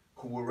head,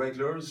 who were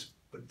regulars,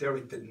 but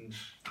Derek didn't.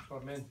 Oh,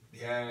 man.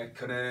 Yeah,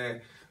 kind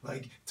of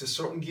like to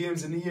certain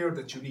games in the year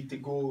that you need to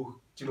go,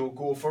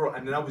 go for it,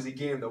 and that was a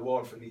game that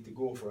Waterford need to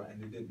go for it,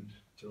 and they didn't.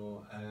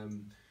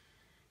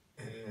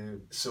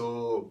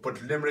 So,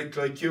 but Limerick,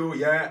 like you,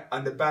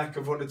 on the back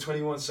of under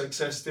 21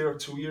 success there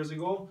 2 years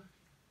ago.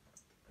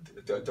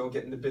 They're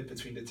getting a bit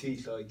between the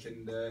teeth, like,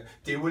 and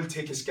they will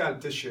take a scalp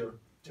this year.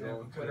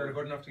 Whether they're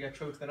good enough to get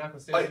through to the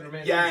knockout stage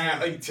remains.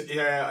 I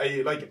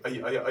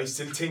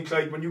still think,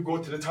 like, when you go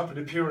to the top of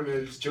the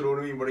pyramid, do you know what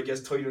I mean, where it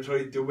gets tight and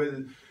tight, they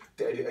will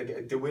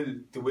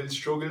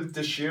struggle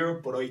this year.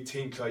 But I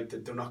think like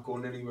that they're not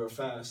going anywhere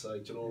fast.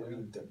 Like, do you know what I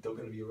mean, they're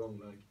going to be around,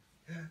 like.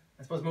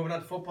 I suppose moving on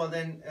to football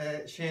then,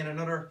 Shane,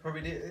 another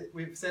probably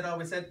we've said all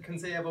we can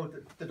say about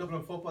the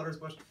Dublin footballers,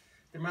 but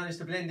they managed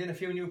to blend in a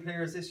few new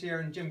players this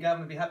year, and Jim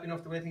Gavin will be happy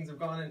enough the way things have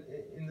gone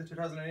in the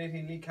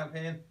 2018 league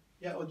campaign.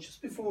 Yeah, well,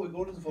 just before we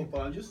go to the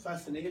football, I'm just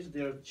fascinated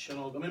there,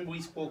 Sean. I remember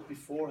we spoke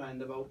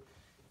beforehand about,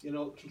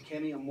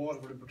 Kilkenny and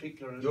Waterford in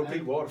particular. You're a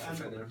big Waterford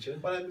fan, aren't you?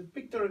 Well, I'm a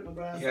big Derek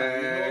McGrath fan.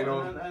 Yeah, I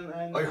know.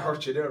 And I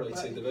hurt you there, I'd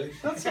say, did I?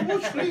 Not so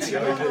much, really.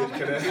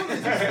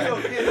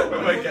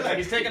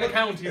 He's taking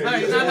account. He's not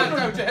knocked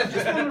out yet.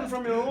 Just wondering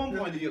from your own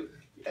point of view,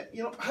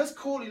 has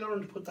Coley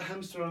learned to put the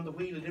hamster on the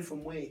wheel a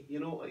different way?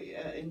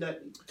 In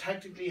that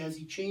tactically, has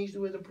he changed the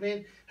way they're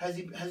playing? Has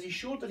he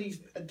showed that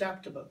he's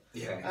adaptable?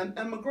 Yeah. And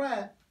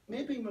McGrath,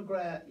 maybe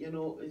McGrath,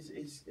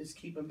 is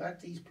keeping back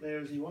these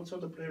players. He wants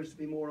other players to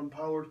be more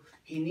empowered.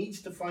 He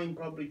needs to find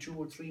probably 2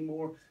 or 3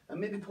 more, and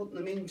maybe putting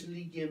them into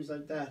league games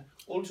like that.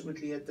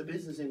 Ultimately, at the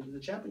business end of the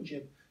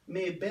championship,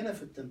 may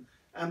benefit them.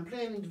 And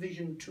playing in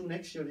Division 2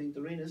 next year, I think,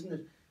 Doreen, isn't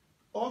it?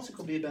 Also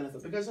could be a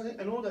benefit, because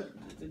I know that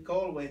the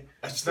Galway.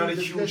 It's not a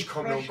huge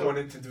coming going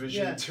into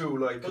Division 2,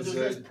 like,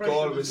 because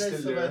Galway's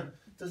still there.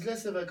 There's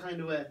less of a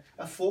kind of a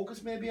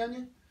focus maybe on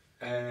you.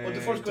 But the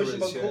first question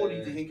about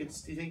Cody, do you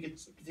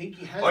think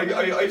he has?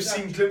 I've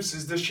seen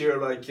glimpses this year,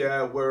 like,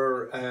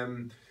 where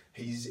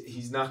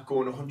he's not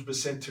going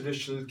 100%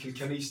 traditional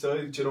Kilkenny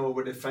style,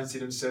 where they fancy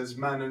themselves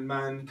man and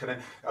man kind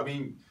of. I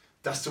mean,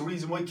 that's the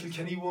reason why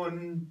Kilkenny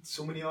won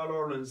so many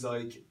All-Irelands,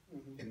 like,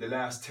 in the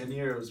last 10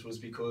 years, was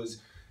because.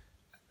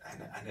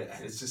 And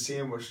it's the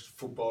same with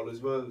football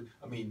as well.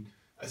 I mean,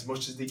 as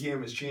much as the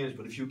game has changed,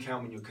 but if you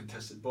can't win your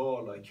contested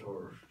ball, like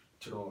you're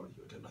struggling.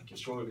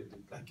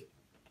 Like,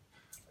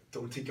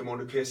 don't think I'm on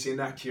the place saying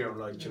that here.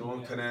 Like,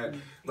 kind of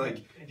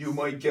like you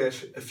might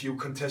get a few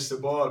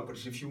contested ball, but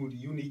if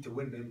you need to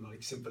win them,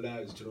 like, simple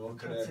as, kind of.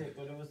 That's it.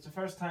 But it was the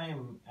first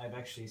time I've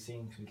actually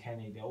seen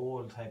Kilkenny, the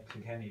old type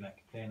Kilkenny,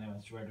 like playing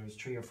out where there was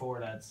 3 or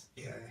 4 lads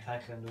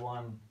tackling the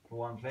one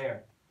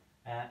player,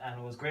 and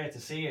it was great to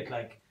see it.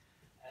 Like.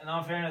 In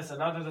all fairness, a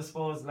lot of the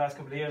last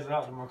couple of years, a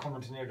lot of them were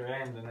coming to near their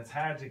end, and it's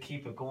hard to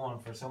keep it going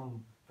for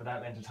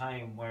that length of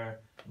time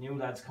where new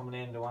lads coming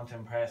in, they want to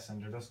impress,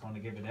 and they're just going to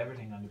give it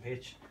everything on the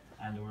pitch.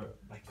 And they were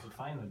like, to the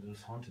final, they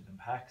just hunted in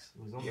packs.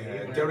 It was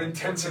unbelievable. Yeah, their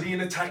intensity in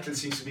the tackle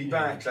seems to be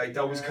back. Like,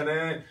 that was kind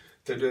of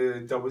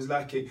that was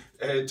lacking.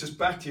 Just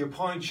back to your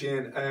point,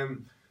 Shane.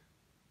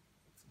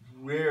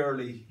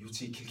 Rarely you'd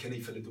see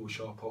Kilkenny fella do a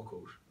short puck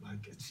out.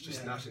 Like, it's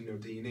just not in their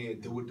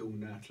DNA. They were doing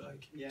that,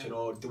 like,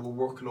 they were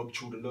working up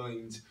through the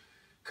lines,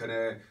 kind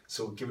of.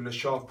 So giving a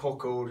short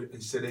puck out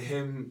instead of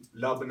him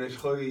lobbing it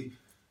high,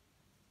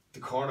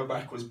 the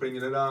cornerback was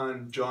bringing it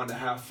on, drawing the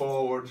half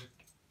forward,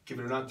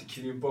 giving it on to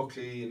Killian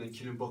Buckley, and then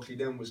Killian Buckley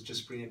then was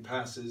just bringing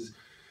passes.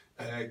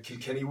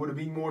 Kilkenny would have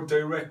been more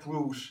direct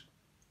route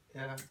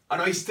Yeah.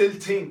 And I still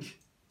think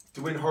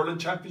to win hurling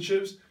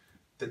championships,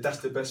 that's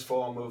the best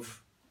form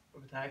of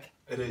Attack.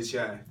 it is.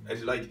 Yeah,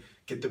 it's like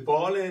get the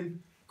ball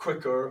in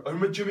quicker. I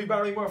remember Jimmy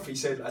Barry Murphy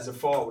said as a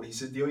forward, he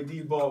said the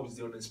ideal ball was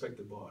the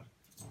uninspected ball.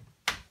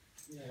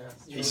 Yeah.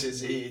 He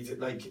says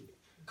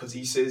because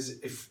he says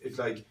if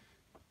like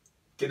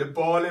get a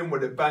ball in where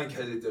the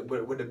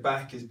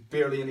back is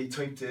barely any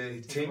time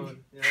to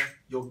think, Yeah.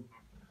 you're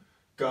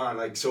gone.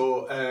 Like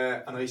so,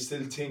 and I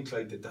still think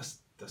like that's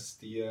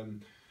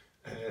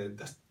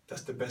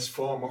the best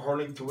form of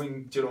hurling to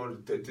win. You know,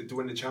 to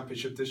win the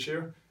championship this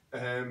year.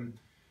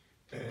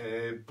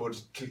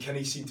 But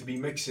Kilkenny seem to be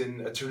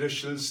mixing a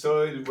traditional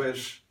style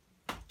with,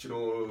 you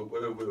know,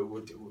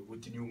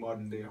 with the new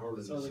modern day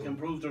hurling. So they can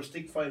prove they're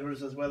stick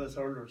fighters as well as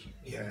hurlers.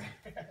 Yeah.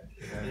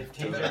 If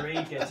TJ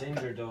Reid gets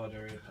injured though, I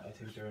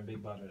think they're in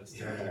big bother. That's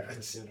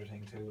the other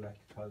thing too,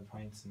 like 12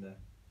 points in the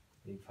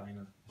league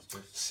final. It's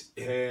just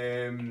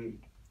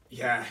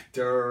yeah,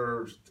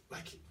 they're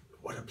like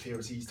what a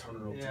players he's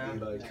turning out to be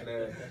like.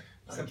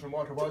 Except for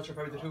Walter Walsh are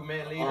probably the two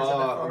main leaders.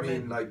 I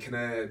mean, like,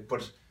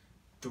 but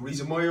the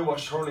reason why I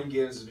watch hurling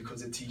games is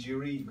because of TJ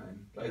Reid,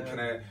 man. Like,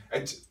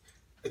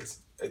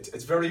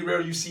 it's very rare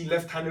you see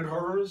left-handed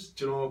hurlers,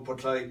 you know.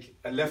 But like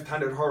a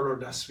left-handed hurler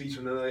that's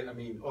sweeter than I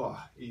mean,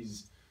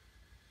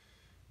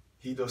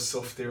 he does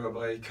stuff there.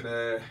 But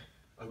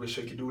I wish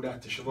I could do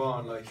that to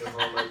Siobhan, like, you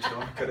know,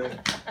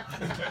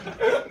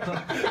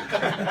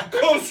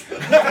 Close.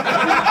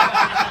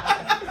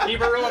 Keep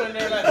it rolling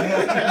there, lad.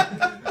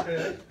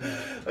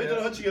 I don't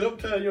know how to get up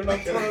to you're not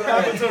turning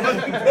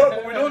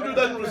but we don't do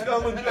that in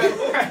Roscommon.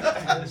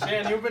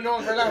 Shane, you've been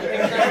known for a lot of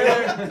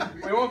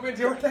things. We won't go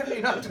into your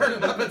definitely not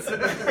turning habits.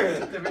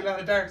 There'll be a lot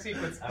of dark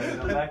secrets. Are we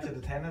going back to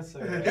the tennis?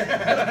 Or?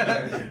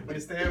 We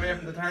stay away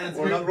from the tournaments.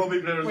 We're not rugby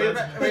players.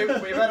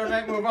 We better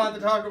not move on to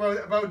talk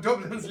about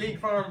Dublin's league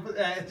form.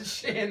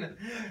 Shane,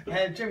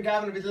 Jim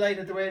Gavin will be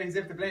delighted the way he's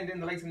able to blend in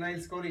the likes of Niall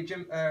Scully,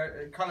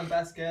 Colin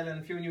Baskell and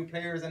a few new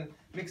players and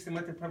mix them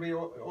with the probably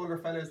older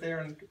fellas there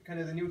and kind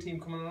of the new team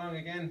coming along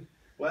again.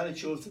 Well, it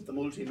shows that the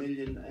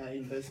multi-million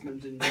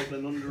investment in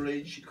Dublin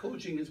underage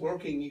coaching is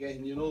working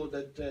again. You know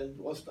that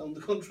us down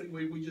the country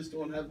we just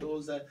don't have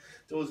those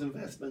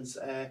investments.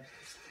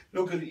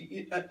 Look at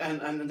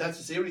and that's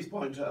a serious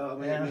point. I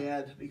may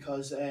add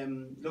because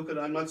look at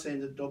I'm not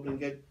saying that Dublin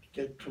get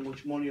too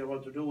much money or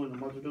what they're doing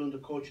and what they're doing. The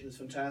coaching is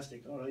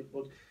fantastic, all right,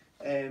 but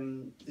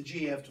the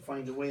GA have to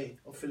find a way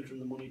of filtering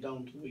the money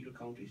down to the weaker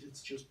counties.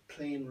 It's just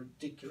plain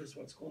ridiculous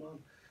what's going on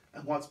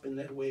and what's been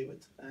let away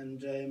with.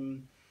 And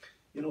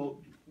you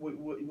know,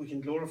 we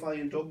can glorify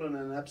in Dublin,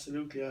 and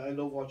absolutely, I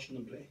love watching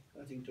them play.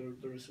 I think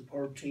they're a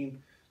superb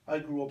team. I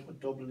grew up with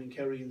Dublin and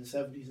Kerry in the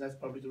 70s, and that's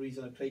probably the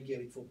reason I played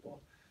Gaelic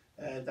football.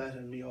 That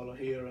and Micheál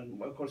O'Hare, and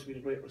of course we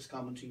had a great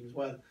Roscommon team as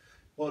well.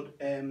 But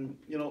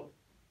you know,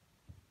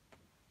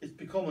 it's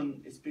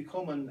becoming it's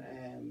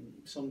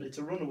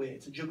a runaway,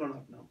 it's a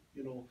juggernaut now.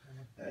 You know,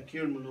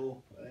 Kieran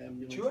Minogue. You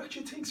know, do you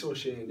actually think so,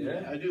 Shane?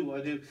 Yeah, I do.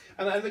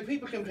 And I think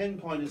people can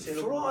pinpoint and say,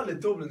 for all of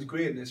Dublin's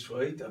greatness,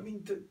 right? I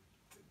mean,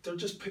 they're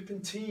just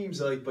pipping teams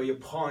like by a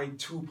point,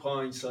 2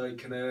 points,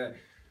 like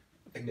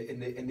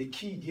in the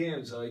key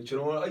games, like, you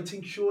know. I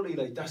think surely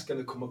like that's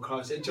gonna come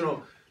across. You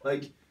know,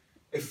 like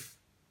if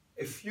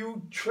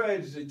you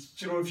tread,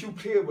 you know, if you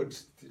play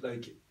with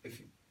like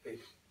if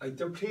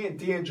they're playing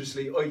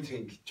dangerously, I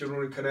think. Do you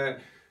know, kind of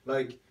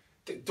like.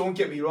 Don't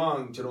get me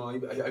wrong, you know.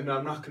 I'm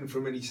not knocking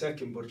for any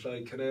second, but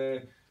like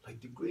like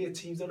the great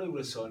teams that I would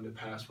have saw in the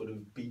past would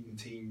have beaten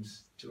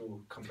teams, you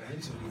know,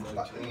 comprehensively.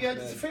 Like, you know, yeah,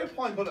 it's a fair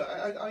point, but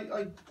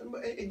I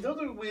in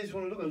other ways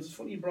when I look at it, it's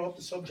funny you brought up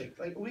the subject.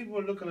 Like we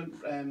were looking at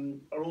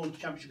our own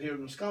championship here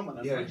in Roscommon,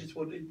 and Bridget's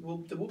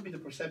there would be the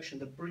perception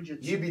that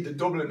Bridget's you'd be the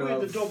Dublin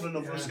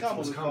of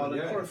Roscommon, we call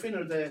it, or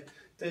Finner the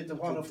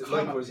one of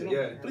Connacht, you know.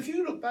 Yeah. But if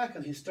you look back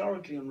and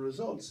historically on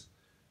results,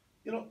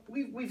 you know,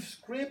 we've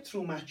scraped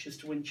through matches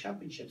to win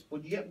championships,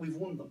 but yet we've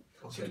won them.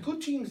 Okay. So the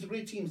good teams, the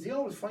great teams, they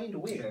always find a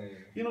way. Yeah.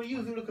 You know, you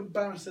even look at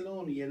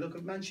Barcelona, you look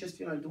at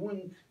Manchester United,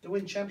 they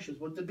win championships,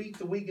 but they beat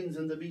the Wiggins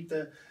and they beat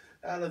the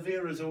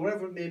Oliveras or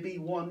wherever it may be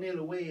 1-0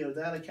 away, or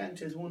the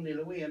Alicantes 1-0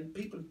 away, and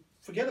people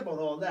forget about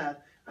all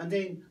that. And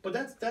then, but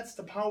that's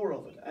the power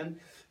of it. And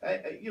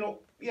you know,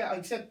 yeah, I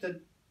accept that.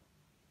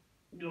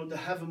 You know, they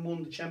haven't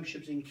won the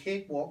championships in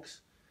cakewalks,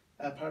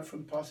 apart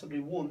from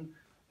possibly one.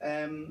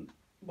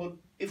 But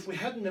if we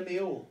hadn't a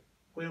Mayo,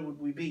 where would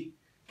we be?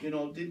 You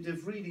know, they've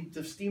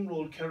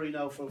steamrolled Kerry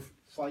now for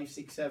 5,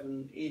 6,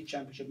 7, 8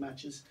 championship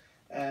matches.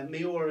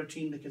 Mayo are a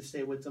team that can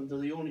stay with them. They're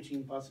the only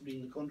team possibly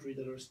in the country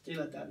that are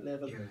still at that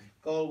level. Yeah.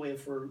 Galway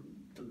for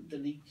the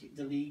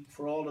league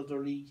for all of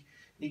their league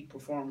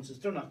performances.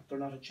 They're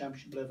not a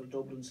championship level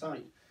Dublin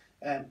side.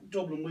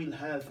 Dublin will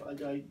have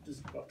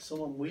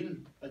someone will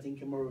I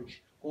think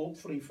emerge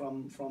hopefully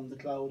from the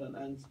cloud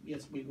and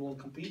yes, we'll go and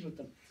compete with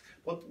them.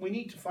 But we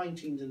need to find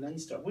teams in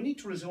Leinster. We need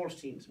to resource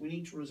teams. We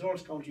need to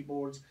resource county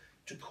boards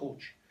to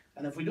coach.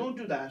 And if we don't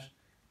do that,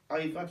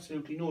 I've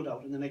absolutely no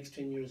doubt in the next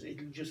 10 years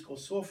it'll just go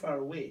so far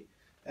away.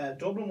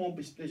 Dublin won't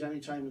be split any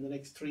time in the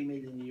next 3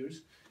 million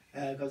years.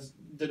 because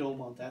they don't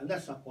want that, and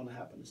that's not going to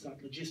happen. It's not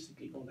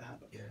logistically going to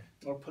happen,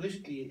 or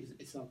politically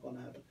it's not going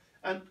to happen.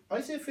 And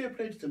I say fair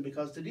play to them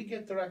because they did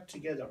get their act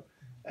together.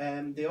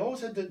 They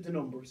always had the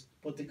numbers,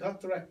 but they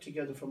got their act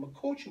together from a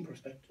coaching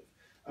perspective.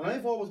 And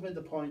I've always made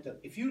the point that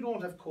if you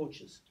don't have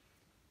coaches,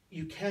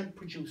 you can't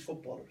produce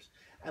footballers.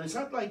 And it's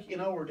not like in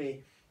our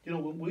day, you know,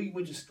 when we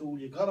went to school,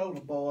 you got out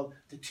a ball,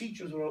 the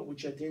teachers were out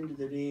with you at the end of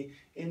the day,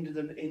 in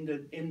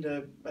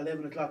the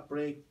 11 o'clock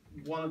break,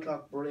 1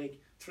 o'clock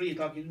break, 3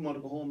 o'clock, you didn't want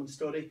to go home and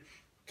study.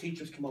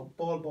 Teachers come out,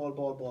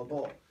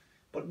 ball.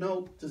 But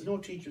now, there's no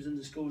teachers in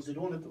the schools.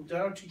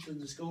 There are teachers in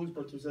the schools,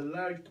 but there's a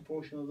large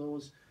proportion of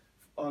those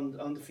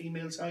on the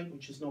female side,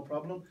 which is no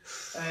problem.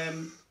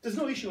 There's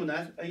no issue in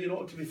that, you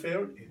know, to be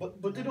fair,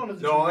 but they don't have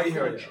the time. No, I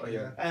hear you. Oh,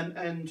 yeah.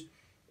 And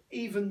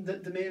even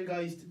the male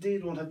guys, they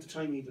don't have the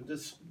time either.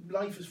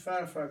 Life is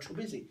far too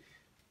busy.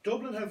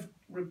 Dublin have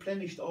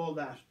replenished all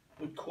that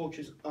with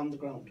coaches on the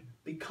ground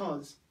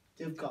because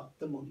they've got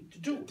the money to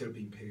do it. They're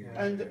being paid.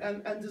 And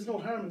there's no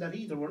harm in that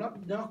either. We're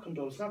not knocking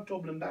those. It's not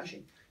Dublin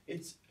bashing.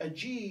 It's a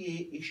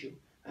GAA issue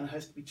and it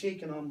has to be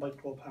taken on by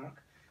Croke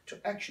Park to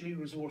actually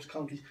resource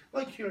counties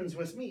like Kieran's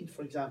Westmeath,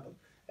 for example.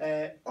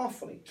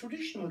 Offaly,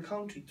 traditional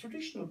county,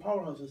 traditional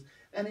powerhouses,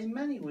 and in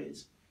many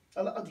ways,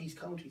 a lot of these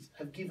counties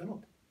have given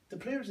up. The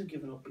players have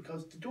given up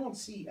because they don't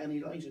see any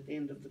light at the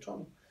end of the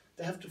tunnel.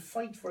 They have to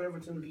fight for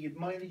everything, be it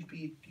mileage,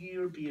 be it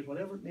gear, be it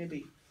whatever it may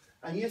be.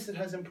 And yes, it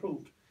has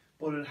improved,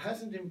 but it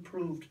hasn't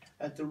improved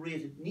at the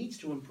rate it needs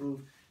to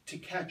improve to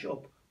catch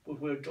up with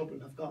where Dublin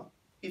have gone.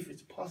 If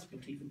it's possible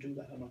to even do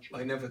that, I'm not sure.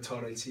 I never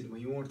thought I'd see them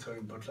in your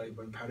time, but like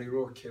when Paddy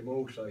Rourke came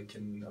out, like,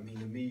 and I mean,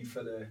 a me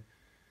fella,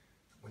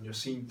 when you're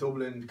seeing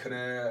Dublin, kind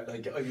of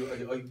like I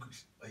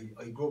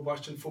grew up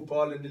watching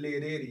football in the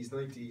late 80s,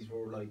 90s,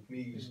 where like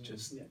me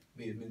just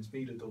made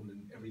mincemeat of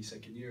Dublin every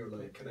second year,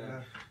 like kind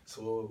of.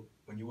 So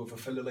when you have a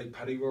fella like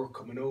Paddy Rourke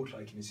coming out,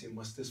 like, and you say,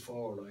 what's this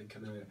for, like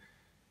kind of,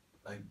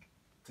 like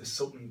there's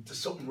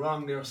something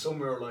wrong there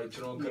somewhere, like,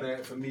 you know, kind of.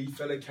 If a me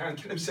fella can't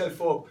get himself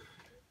up,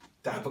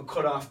 to have a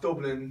cut off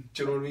Dublin,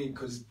 do you know what I mean?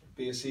 Because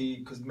basically,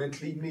 because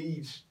mentally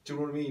need, do you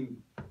know what I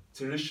mean?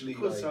 Traditionally,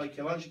 could like,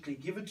 psychologically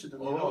give it to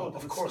them. Oh, you know,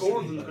 of course,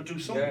 they could do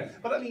something. Yeah.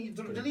 But I mean,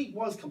 the league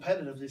was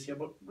competitive this year.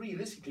 But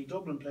realistically,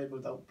 Dublin played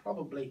without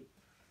probably.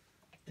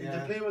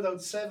 They play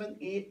without 7,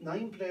 8,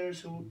 9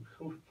 players who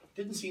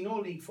didn't see no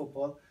league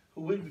football,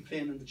 who will be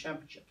playing in the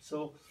championship.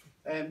 So,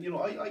 you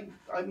know,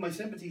 I my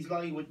sympathies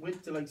lie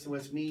with the likes of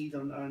Westmeath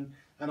and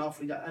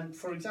Offaly. And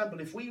for example,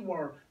 if we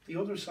were the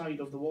other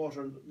side of the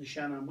water, the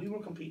Shannon, we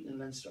were competing in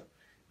Leinster,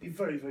 it'd be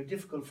very, very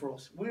difficult for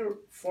us. We're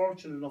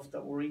fortunate enough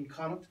that we're in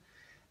Connacht,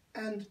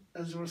 and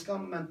as a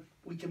Roscommon man,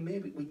 we can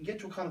get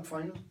to a Connacht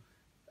final.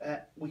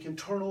 We can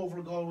turn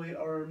over Galway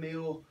or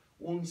Mayo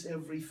once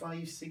every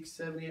 5, 6,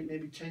 7, 8,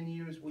 maybe 10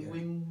 years. We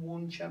win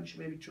one championship,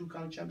 maybe 2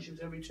 Connacht championships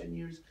every 10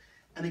 years,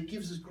 and it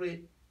gives us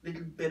great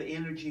little bit of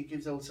energy. It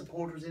gives our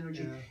supporters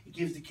energy. It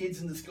gives the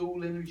kids in the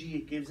school energy.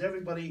 It gives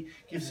everybody.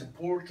 It gives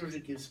supporters.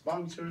 It gives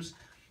sponsors,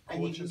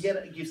 and you can get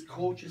it. It gives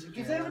coaches. It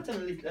gives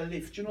everything a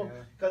lift. You know,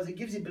 because it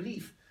gives you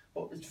belief.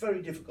 But it's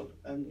very difficult.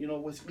 And you know,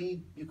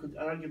 Westmeath, you could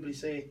arguably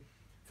say,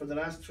 for the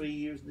last 3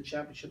 years in the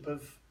championship,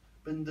 have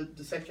been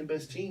the second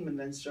best team in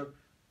Leinster,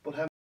 but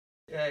have.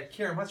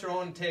 Kieran, what's your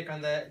own take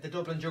on the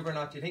Dublin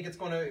juggernaut? Do you think it's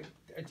going to? Do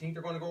you think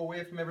they're going to go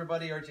away from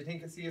everybody, or do you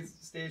think it's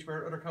a stage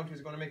where other counties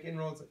are going to make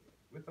inroads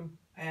with them?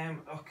 I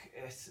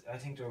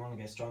think they're going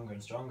to get stronger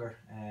and stronger.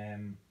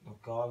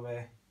 Look,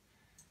 Galway,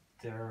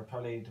 they're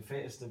probably the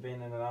fittest they've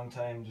been in a long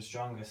time, the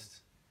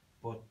strongest,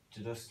 but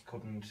they just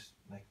couldn't.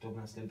 Like,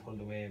 Dublin still pulled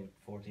away with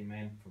 14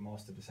 men for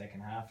most of the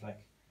second half.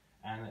 Like,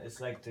 and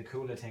it's like the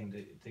cooler thing.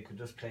 They could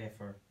just play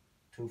for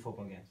 2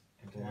 football games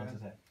if they wanted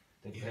to.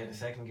 They could play the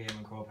second game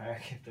in Croke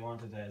Park if they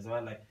wanted to as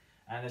well. Like,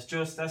 and it's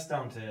just that's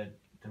down to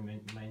the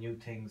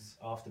minute things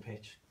off the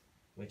pitch,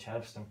 which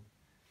helps them.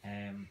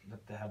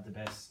 That they have the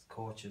best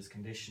coaches,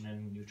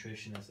 conditioning,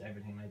 nutritionists,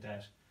 everything like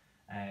that.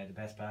 The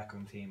best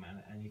backroom team,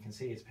 and you can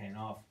see it's paying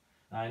off.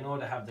 Now, I know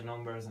they have the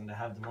numbers and they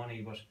have the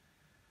money, but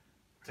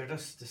they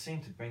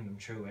seem to bring them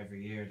through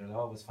every year. They'll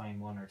always find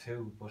 1 or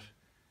 2,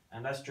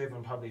 and that's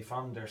driven probably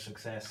from their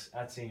success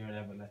at senior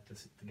level. That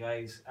the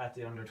guys at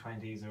the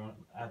under-20s or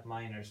at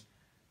minors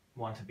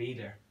want to be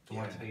there, to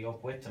want to be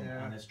up with them,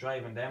 and it's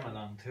driving them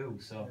along too.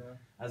 So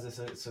as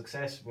a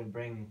success will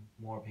bring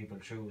more people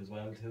through as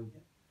well too.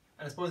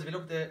 And I suppose if you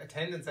look at the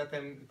attendance at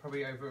them,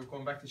 probably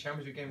going back to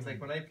championship games,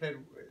 like when I played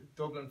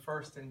Dublin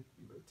first in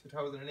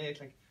 2008,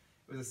 like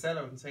it was a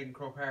sellout inside in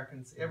Croke Park,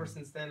 and ever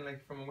since then,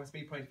 like from a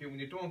Westmeath point of view, when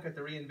you don't get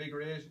the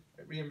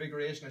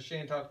reinvigoration as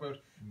Shane talked about,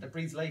 that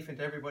breathes life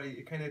into everybody,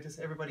 it kind of just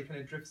everybody kind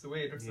of drifts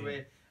away,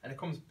 and it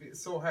comes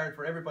so hard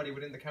for everybody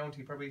within the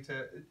county probably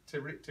to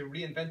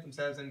reinvent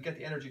themselves and get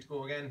the energy to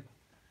go again.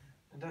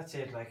 And that's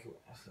it. Like,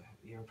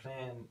 you're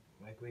playing,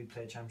 like we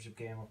played a championship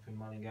game up in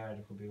Mullingar,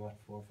 there could be 4,000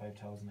 or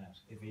 5,000 at,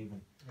 if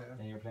even.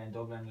 Then you're playing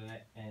Dublin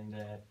in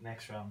the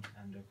next round,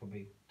 and there could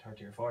be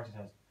 30,000 or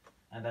 40,000,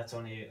 and that's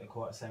only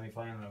a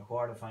semi-final or a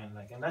quarter-final.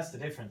 Like, and that's the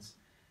difference.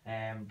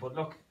 But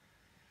look,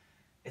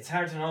 it's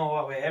hard to know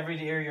what way. Every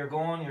year you're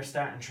going, you're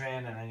starting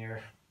training, and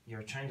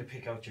you're trying to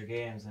pick out your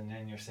games, and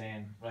then you're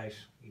saying, right,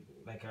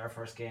 like our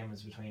first game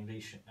is between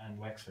Laois and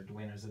Wexford, the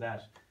winners of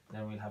that.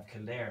 Then we'll have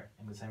Kildare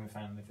in the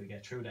semi-final if we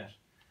get through that.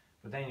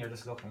 But then you're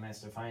just looking at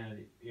the final.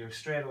 You're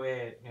straight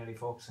away nearly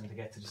focusing to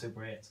get to the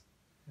Super 8s.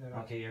 Yeah.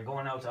 Okay, you're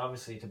going out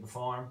obviously to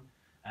perform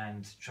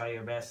and try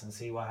your best and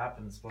see what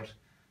happens. But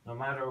no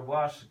matter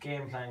what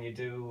game plan you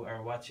do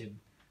or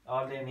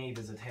all they need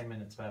is a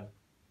 10-minute spell.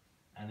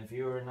 And if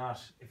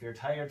you're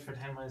tired for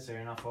 10 minutes or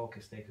you're not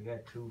focused, they could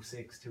get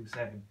 2-6,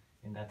 2-7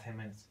 in that 10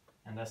 minutes.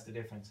 And that's the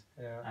difference.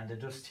 Yeah. And they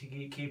just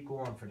keep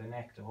going for the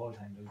neck the whole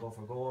time. They'll go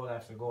for goal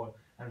after goal.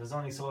 And there's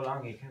only so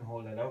long you can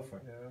hold it out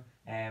for.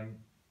 Yeah.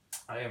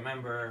 I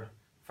remember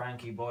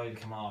Frankie Boyle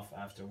came off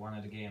after one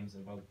of the games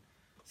about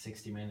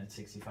 60 minutes,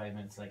 65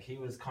 minutes. Like, he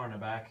was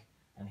cornerback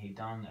and he'd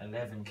done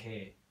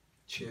 11k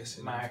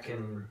chasing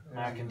marking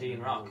Dean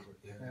Rock,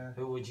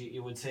 who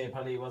you would say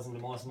probably wasn't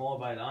the most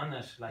mobile on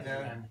it. Like,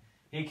 and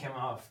he came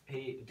off.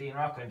 Dean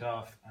Rock went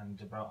off and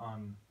they brought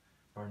on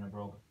Bernard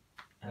Brogan,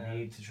 and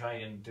he had to try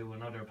and do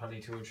another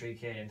probably 2 or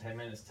 3k in 10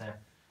 minutes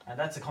and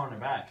that's a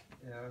cornerback.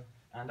 Yeah.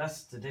 And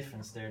that's the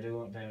difference they're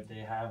doing. They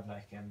have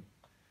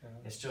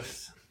it's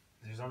just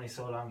there's only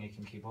so long you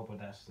can keep up with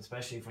that,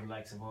 especially for the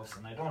likes of us.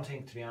 And I don't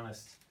think, to be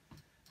honest,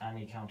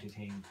 any county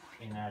team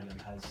in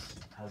Ireland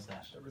has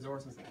that. The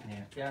resources. Yeah.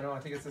 Yeah, no, I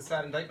think it's a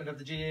sad indictment of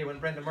the GA when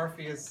Brendan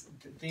Murphy has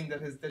deemed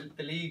that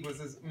the league was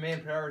his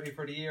main priority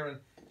for the year and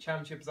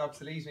championship is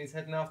obsolete, and he's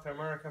heading off to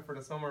America for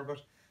the summer.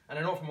 And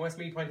I know from a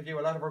Westmeath point of view,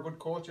 a lot of our good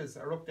coaches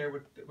are up there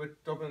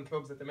with Dublin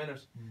clubs at the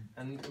minute,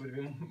 and it would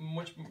be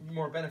much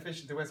more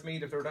beneficial to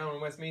Westmeath if they're down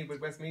in Westmeath with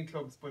Westmeath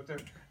clubs, but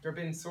they're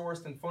being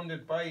sourced and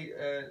funded by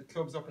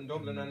clubs up in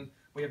Dublin, and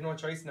we have no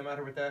choice in the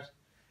matter with that.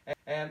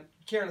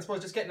 Kieran, I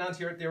suppose just getting on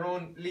to your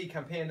own league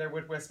campaign there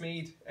with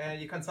Westmeath,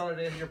 you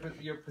consolidated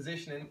your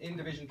position in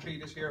Division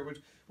 3 this year.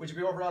 Would you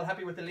be overall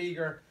happy with the league,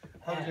 or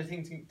how did you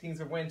think things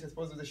have went? I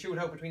suppose it was a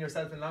shootout between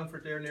yourself and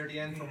Longford there near the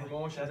end for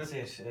promotion. That's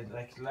it.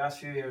 Like the last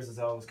few years, it's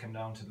always come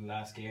down to the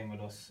last game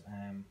with us.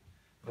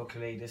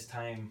 Luckily, this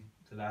time,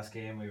 the last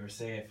game, we were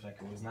safe. Like,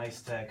 it was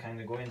nice to kind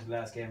of go into the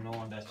last game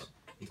knowing that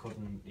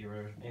you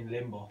were in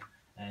limbo,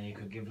 and you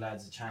could give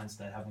lads a chance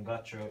that haven't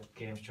got through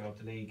games throughout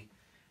the league.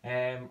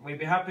 We'd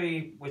be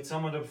happy with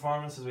some of the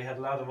performances. We had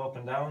a lot of up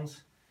and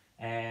downs.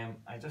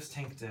 I just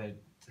think the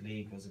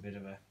league was a bit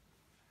of a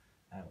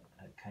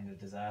kind of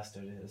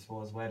disaster, I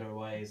suppose,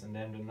 weather-wise, and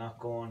then them not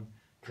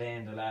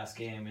playing the last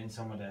game in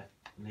some of the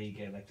league,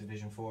 like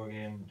Division 4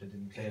 game, they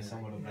didn't play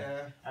some of them.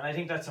 And I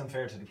think that's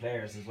unfair to the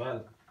players as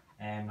well.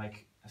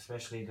 Like,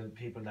 especially the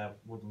people that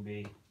wouldn't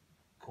be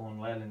going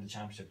well in the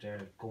championship,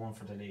 they're going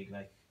for the league,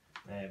 like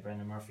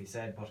Brendan Murphy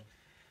said. But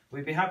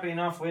we'd be happy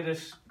enough with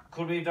it.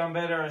 Could we have done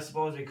better? I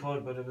suppose we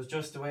could, but it was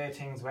just the way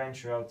things went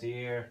throughout the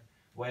year.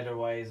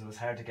 Weather-wise, it was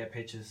hard to get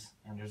pitches,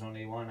 and there's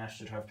only one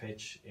AstroTurf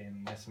pitch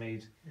in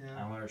Westmeath,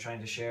 and we were trying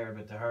to share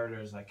with the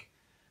hurlers,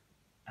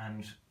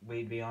 and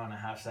we'd be on at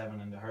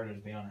 7:30 and the hurlers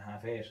would be on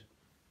at 8:30.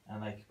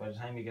 And by the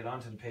time you get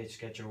onto the pitch,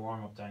 get your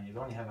warm-up done, you'd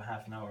only have a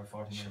half an hour,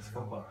 40 minutes of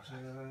football.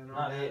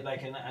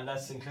 And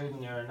that's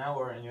including an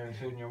hour, and you're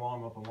including your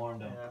warm-up and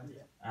warm-down.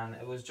 And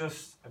it was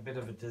just a bit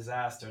of a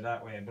disaster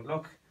that way. But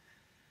look,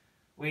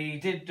 we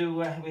had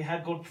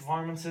good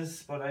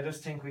performances, but I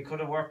just think we could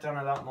have worked on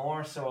a lot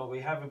more. So we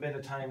have a bit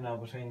of time now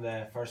between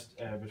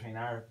between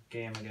our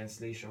game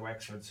against Laois or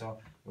Wexford. So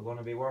we're going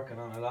to be working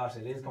on a lot.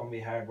 It is going to be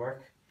hard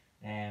work,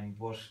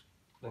 but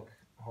look,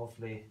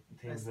 hopefully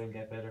things will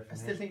get better. I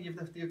still think you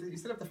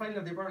still have the final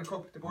of the Byrne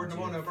Cup, the Gordon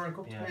Amona Byrne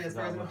Cup to play as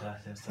far as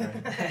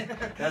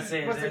That's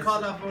it. Must have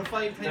called off about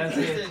 5 times.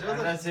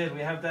 That's it.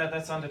 We have that.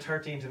 That's on the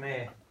 13th of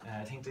May.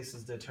 I think this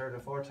is the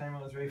 3rd or 4th time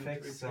it was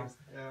refixed. So,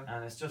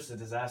 and it's just a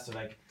disaster.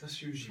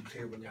 That's usually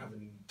played when you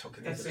haven't took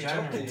it. That's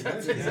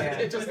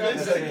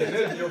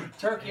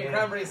turkey and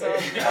cranberry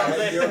sauce.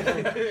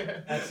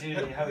 That's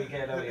usually how you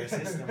get out of your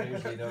system.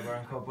 Usually the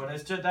Byrne Cup, but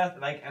it's just that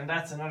and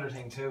that's another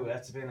thing too.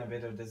 That's been a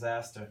bit of a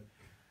disaster.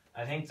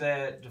 I think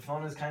the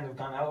fun has kind of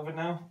gone out of it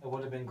now. It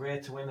would have been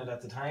great to win it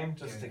at the time,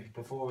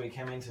 before we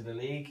came into the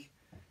league.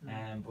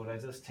 But I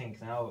just think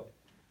now,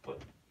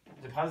 but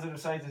the positive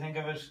side to think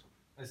of it,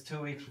 it's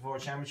 2 weeks before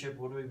championship.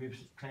 Would we be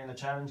playing a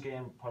challenge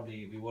game?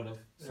 Probably we would have.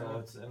 So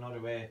it's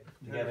another way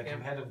to get a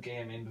competitive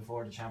game in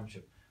before the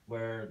championship,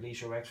 where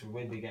Laois or Wexford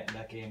will be getting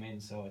that game in.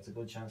 So it's a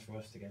good chance for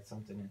us to get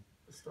something in.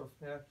 Stuff,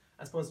 yeah.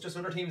 I suppose just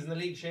other teams in the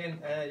league, Shane.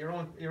 Your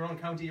own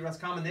county,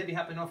 Roscommon, they'd be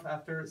happy enough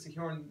after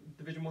securing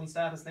Division 1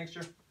 status next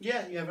year.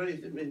 Yeah,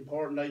 very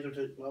important either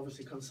to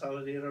obviously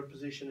consolidate our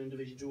position in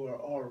Division 2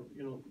 or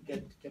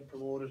get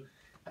promoted.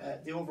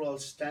 The overall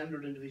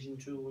standard in Division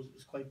 2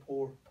 was quite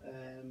poor.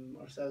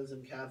 Ourselves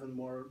and Cavan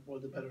were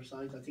the better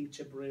sides. I think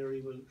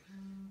Tipperary will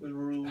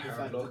rule the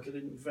fact that they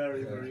didn't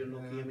very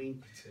unlucky. I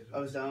mean, I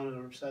was down at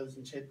ourselves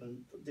and Chip,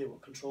 and they were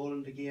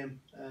controlling the game,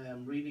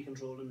 really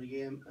controlling the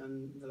game,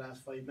 and the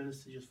last 5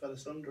 minutes they just fell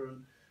asunder,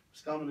 and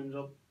Roscommon ended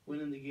up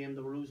winning the game.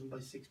 They were losing by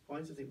 6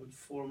 points, I think, with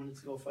 4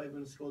 minutes to go, 5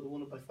 minutes to go, they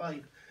won it by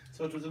 5.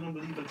 So it was an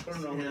unbelievable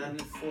turnaround in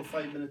a 4 or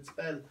 5 minute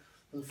spell.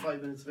 and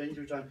 5 minutes of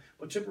injury time.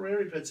 But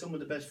Tipperary played some of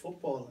the best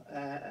football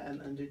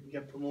and didn't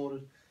get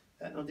promoted.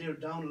 Now they're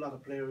down a lot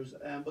of players,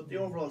 but the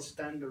overall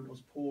standard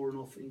was poor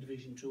enough in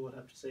Division 2, I'd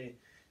have to say.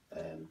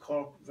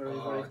 Cork very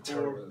poor.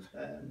 Terrible.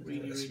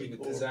 Really, It's really been a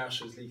poor.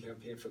 disastrous league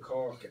campaign for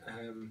Cork.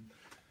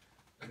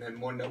 And then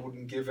one that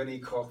wouldn't give any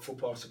Cork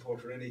football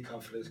supporter any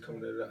confidence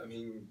coming out of it. I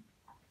mean,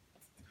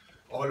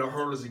 all the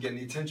hurlers are getting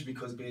the attention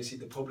because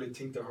basically the public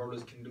think the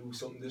hurlers can do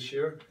something this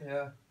year.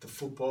 Yeah. The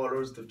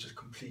footballers, they've just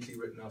completely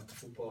written off the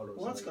footballers.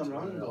 What's gone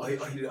wrong? Though? I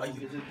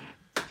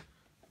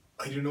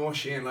don't know,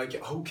 Shane. Like,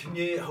 how can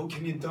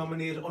you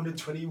dominate under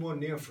 21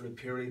 there for a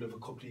period of a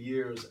couple of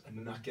years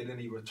and not get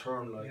any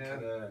return? Like,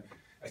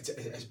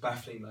 it's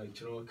baffling. Like,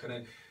 you know, kind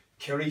of.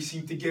 Kerry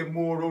seem to get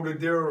more out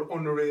of their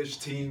underage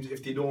teams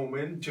if they don't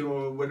win. Do you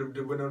know whether they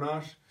win or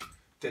not?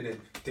 Then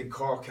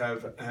Cork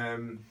have.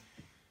 And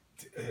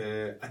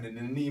then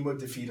the Nemo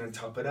defeat on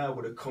top of that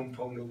with a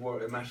compound of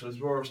what matters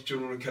worse, you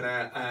know,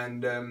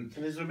 and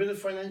is there a bit of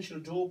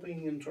financial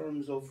doping in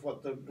terms of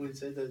what we'll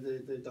say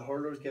the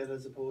hurlers get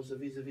as opposed to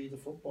vis-a-vis the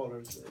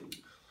footballers?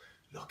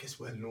 Look, it's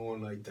well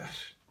known like that.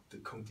 The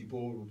county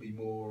board will be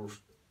more,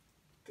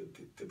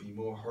 there'll be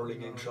more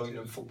hurling inclined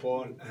than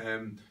football.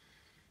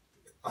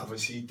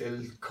 Obviously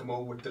they'll come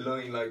out with the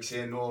line like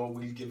saying, no,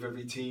 we'll give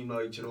every team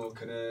like, you know,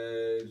 kind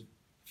of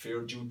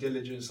fair due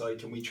diligence,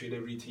 like, and we treat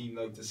every team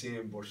like the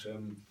same. But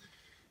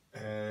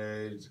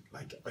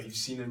like I've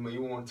seen in my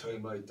own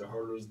time, like the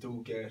hurlers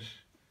do get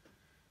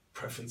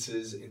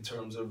preferences in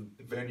terms of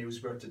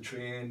venues where to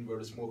train, where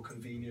it's more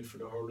convenient for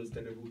the hurlers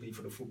than it would be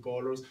for the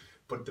footballers.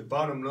 But the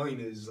bottom line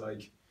is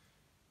like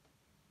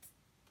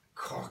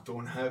Cork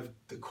don't have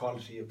the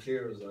quality of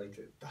players, like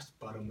that's the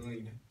bottom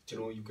line. You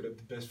know, you could have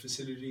the best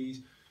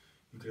facilities,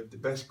 you could have the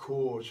best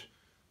coach,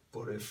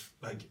 but if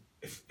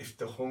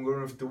the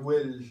hunger, if the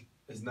will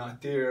is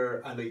not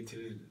there, allied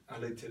to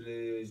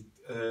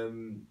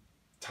the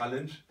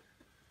talent,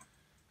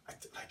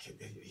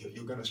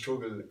 you're gonna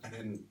struggle. And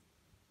then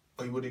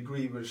I would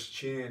agree with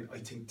Shane. I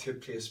think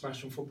Tip play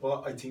smashing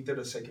football. I think they're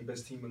the second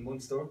best team in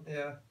Munster.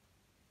 Yeah.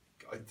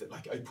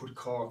 I put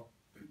Cork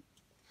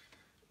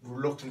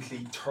reluctantly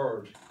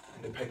third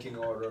in the pecking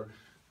order.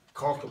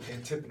 Cork are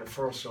playing Tip in the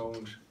first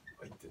round.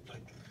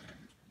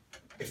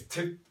 If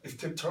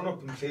Tip turn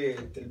up and play,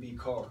 they'll be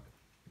Cork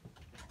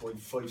by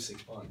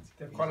 5-6 points.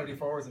 They have quality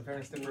forwards in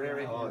fairness to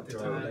Tipperary. And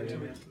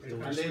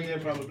they're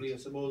probably, I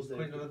suppose,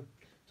 Quite good.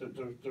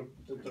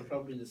 they're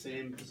probably in the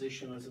same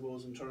position, I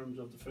suppose, in terms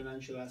of the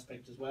financial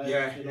aspect as well.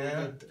 Yeah.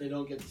 They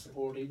don't get the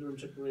support either in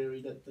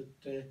Tipperary that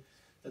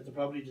they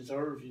probably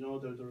deserve. You know,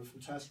 they're a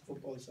fantastic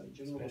football side.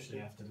 You know,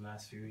 especially after the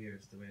last few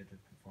years, the way they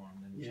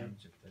performed in the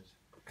championship.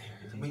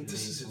 I mean,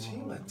 this is a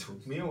team that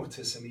took me out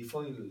to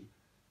semi-final.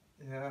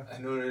 Yeah. I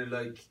know,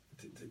 like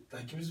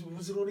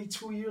was it only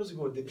 2 years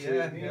ago they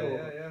played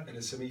Mayo in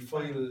a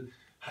semi-final.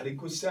 Had a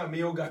good start.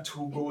 Mayo got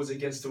 2 goals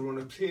against the run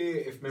of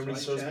play, if memory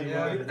serves me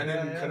right, and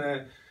then kind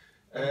of.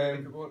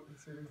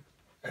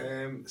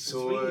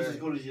 So it's as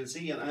good as you'll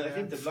see, and I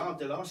think they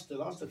lost.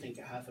 I think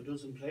a half a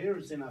dozen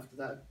players in after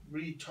that.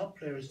 Really top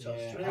players to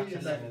Australia.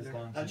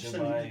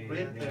 Actually,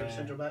 great players,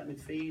 centre back,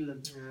 midfield,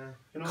 and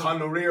you know.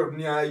 Conor Reardon,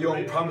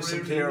 young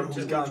promising player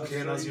who's gone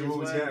playing as he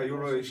was. Yeah, you're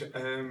right.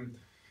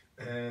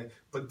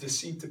 But they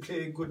seem to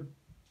play a good,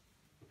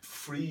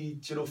 free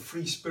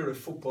spirit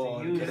football.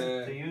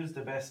 They use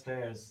the best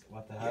players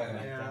what they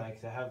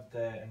have. They have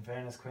in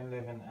fairness,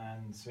 Quinlivan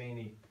and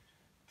Sweeney.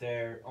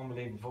 They're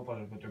unbelievable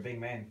footballers, but they're big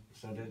men,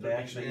 so they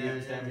actually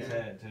use them to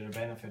their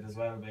benefit as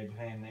well by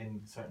playing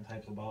in certain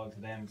types of ball to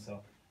them.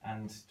 So,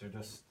 and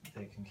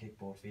they can kick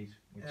both feet,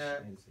 which is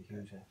a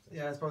huge effort.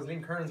 Yeah, I suppose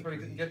Liam Kearns probably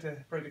didn't get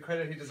the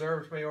credit he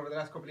deserved maybe over the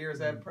last couple of years.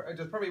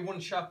 There's probably one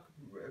shock,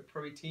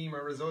 probably team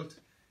or result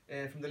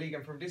from the league,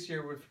 and from this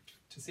year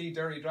to see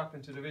Derry drop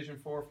into Division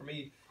 4 for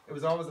me, it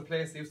was always a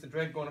place they used to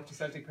dread going up to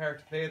Celtic Park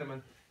to play them,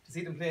 and to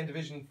see them play in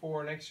Division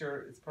 4 next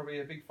year, it's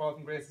probably a big fall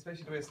from grace,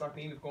 especially the way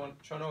Slaughtneil have gone.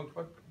 Sean Oak,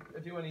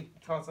 have you any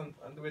thoughts on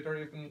the way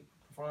Derry have been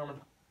performing?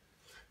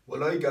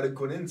 Well, I got a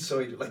good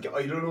insight. Like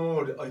I don't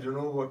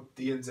know what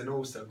the ins and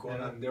outs are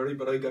going on in Derry,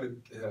 but I got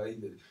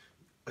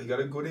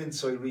a good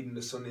insight reading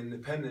the Sun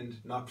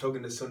Independent. Not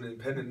plugging the Sun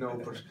Independent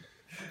now, but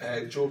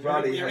Joe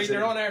Bradley has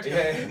your own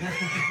article.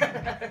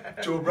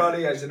 Joe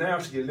Bradley has an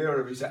article there,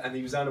 and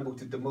he was on about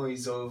the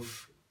demise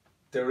of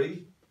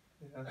Derry.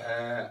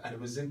 And it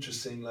was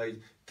interesting, like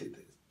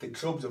the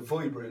clubs are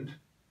vibrant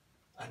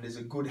and there's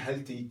a good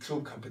healthy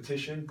club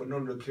competition, but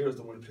none of the players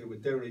don't want to play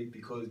with Derry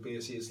because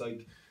basically it's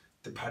like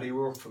the paddy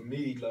work for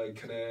me,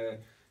 like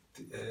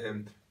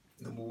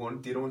number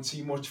one, they don't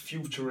see much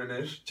future in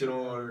it, you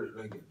know,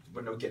 like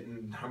when they're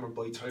getting hammered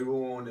by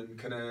Tyrone and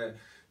kind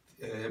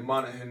of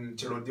Monaghan,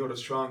 you know, the other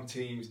strong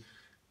teams.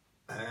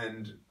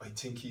 And I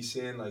think he's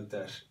saying like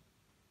that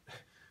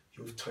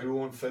you have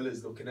Tyrone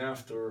fellas looking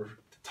after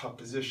top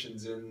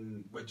positions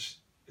in which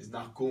is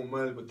not going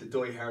well with the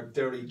die-hard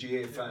Derry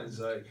GA fans,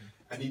 like,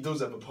 and he does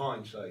have a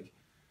point, like,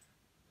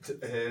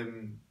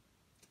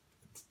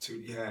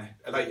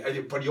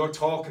 but you're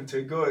talking to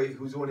a guy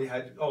who's only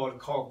had all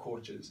Cork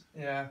coaches.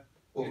 Yeah.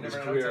 over his never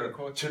an career. outsider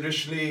coach.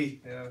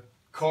 Traditionally, Yeah.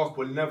 Cork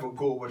will never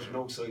go with an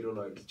outsider,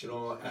 like, you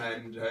know,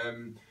 and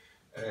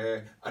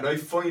I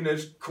find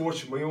it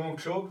coaching my own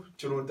club,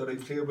 you know, that I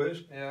play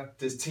with. Yeah.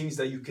 There's things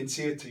that you can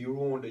say to your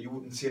own that you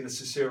wouldn't say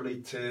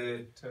necessarily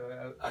to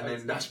and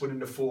then that's within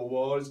the four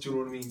walls. Do you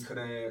know what I mean? Kind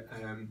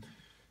of.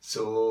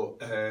 So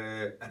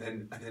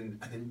and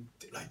then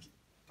like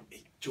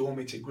Joe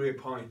makes a great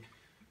point.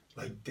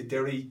 Like the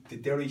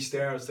Derry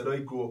stars that I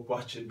grew up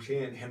watching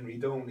playing, Henry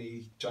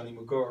Downey, Johnny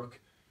McGurk,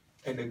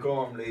 and the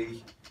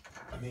Gormley.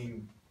 I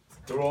mean,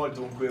 they're all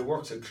doing great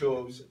works at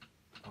clubs.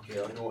 Okay,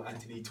 I know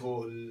Anthony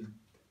Toll.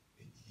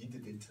 He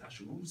did the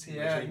international rules.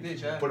 Yeah, he did.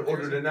 Yeah. But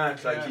other than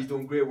that, like, yeah. he's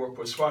doing great work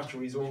with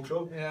Swatcher, his own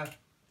club. Yeah.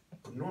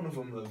 But none of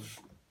them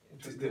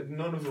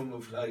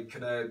have like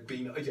kind of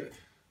been.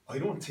 I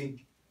don't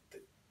think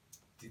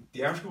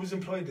the article was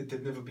implied that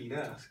they've never been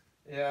asked.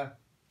 Yeah.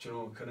 You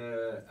know, kind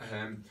of.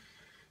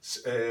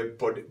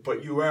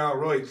 But you are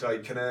right,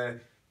 like kind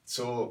of.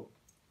 So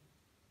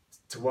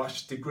to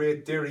watch the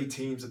great Derry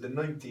teams of the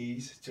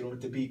 90s, you know,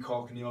 to beat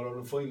Cork in the All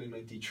Ireland final in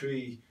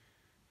 '93.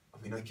 I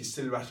mean, I can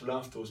still rattle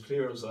off those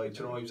players. Like,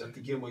 you know, I was at the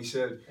game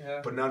myself,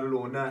 Yeah. but not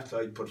alone that.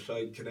 Like, but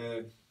like, kind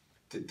of,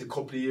 the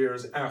couple of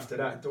years after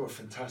that, they were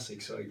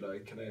fantastic side.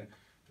 Like, kind of,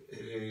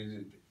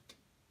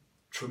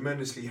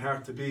 tremendously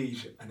hard to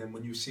beat. And then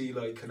when you see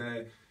like, kind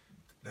of,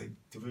 like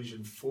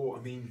Division 4.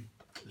 I mean,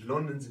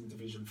 London's in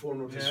Division 4,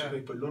 no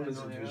disrespect, but London's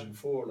in Division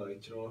 4.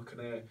 Like, you know,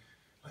 kind of,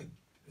 like,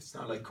 it's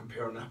not like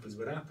comparing apples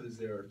with apples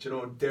there. You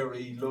know,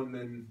 Derry,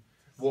 London.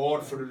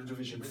 Waterford in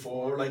Division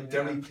 4, like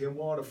Derry playing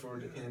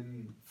Waterford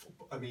in.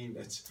 I mean,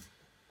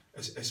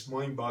 it's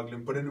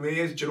mind-boggling. But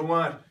anyways, do you know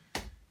what?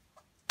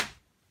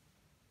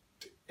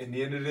 In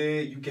the end of the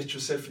day, you get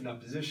yourself in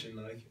that position,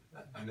 like,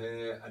 and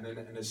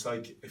it's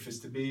like, if it's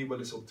to be, well,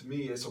 it's up to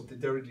me. It's up to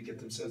Derry to get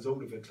themselves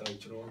out of it,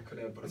 like, you know.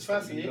 But it's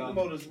fascinating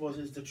about it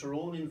is the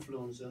Tyrone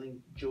influence. I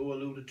think Joe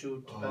alluded to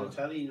it to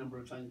Balotelli a number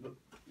of times. But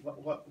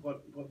what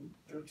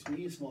irks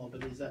me a small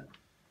bit is that.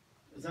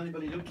 Has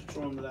anybody looked at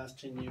Tyrone in the last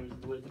 10 years,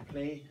 the way they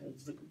play,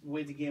 the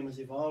way the game has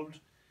evolved?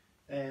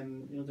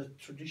 You know, the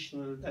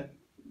traditional,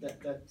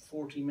 that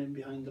 40 men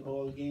behind the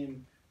ball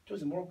game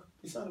doesn't work.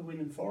 It's not a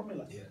winning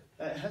formula. Yeah.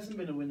 It hasn't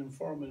been a winning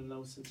formula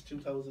now since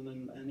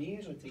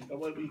 2008, I think. Or,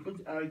 well, we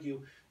could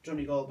argue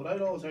Donegal, but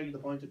I'd always argue the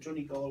point that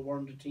Donegal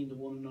weren't a team that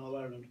won in All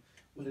Ireland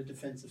with a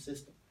defensive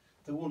system.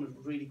 They won it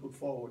with really good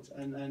forwards.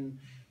 And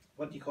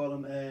what do you call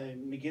them?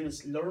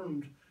 McGuinness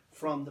learned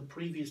from the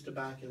previous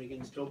debacle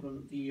against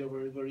Dublin the year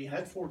where he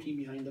had 14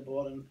 behind the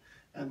ball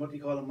and what do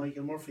you call him,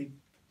 Michael Murphy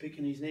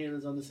picking his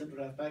nails on the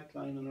centre half back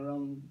line and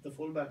around the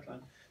full back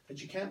line,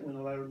 that you can't win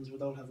All Irelands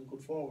without having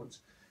good forwards.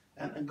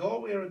 And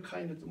Galway are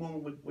kind of at the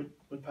moment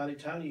with Paddy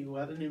Tally, who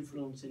had an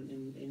influence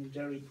in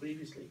Derry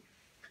previously,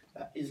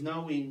 is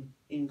now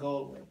in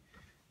Galway.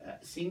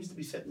 Seems to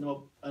be setting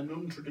up an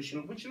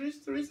untraditional, which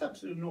there is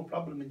absolutely no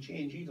problem in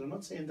change either. I'm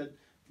not saying that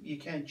you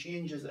can't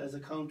change as a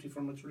county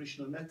from a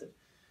traditional method.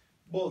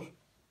 But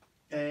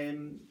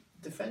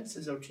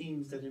defences or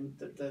teams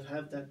that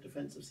have that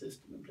defensive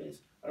system in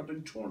place are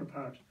being torn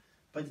apart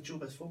by the two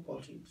best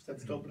football teams.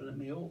 That's Dublin and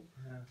Mayo.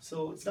 Yeah.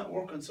 So it's not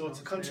working. So it's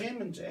a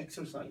containment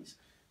exercise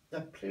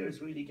that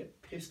players really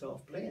get pissed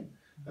off playing,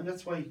 and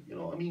that's why, you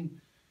know, I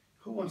mean,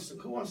 who wants to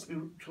be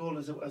told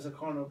as a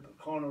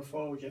corner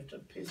forward you have to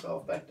piss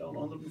off back down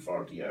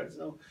 140 yards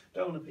now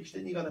down the pitch.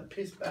 Then you got to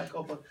piss back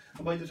up,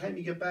 and by the time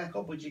you get back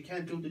up, you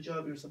can't do the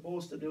job you're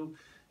supposed to do.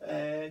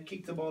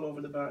 Kick the ball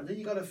over the bar. Then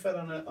you got a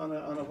fella on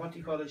a what do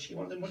you call it?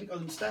 What do you call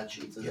them, stat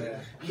sheets?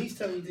 He's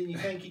telling you then you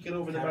can't kick it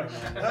over the bar.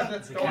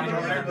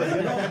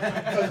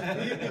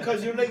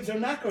 Because your legs are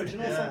knackered, you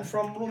know,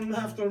 from running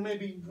after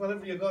maybe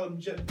whatever you got him,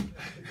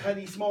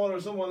 Paddy Small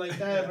or someone like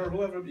that, or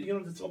whoever, you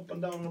know, that's up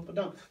and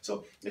down.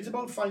 So it's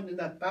about finding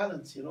that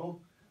balance, you know.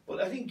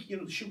 But I think, you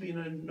know, there should be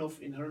enough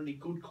inherently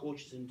good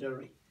coaches in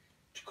Derry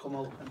to come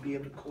out and be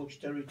able to coach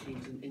Derry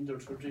teams in their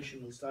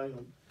traditional style.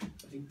 And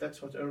I think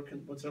that's what's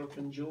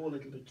irking Joe a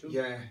little bit too.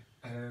 Yeah,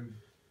 I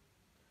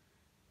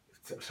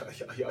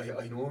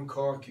know in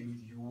Cork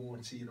you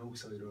won't see an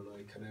outsider,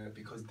 like,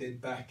 because they'd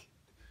back,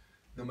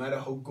 no matter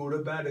how good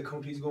or bad the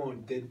country's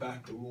going, they'd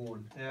back their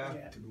own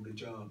to do the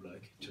job,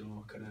 like, you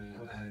know,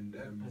 and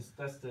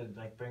that's the,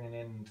 like, bringing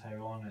in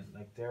Tyrone, and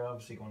like they're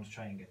obviously going to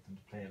try and get them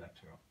to play like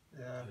Tyrone.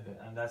 Yeah.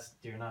 And that's,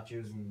 you're not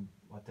using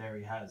what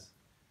Derry has.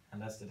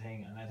 And that's the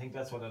thing, and I think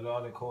that's what a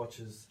lot of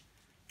coaches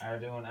are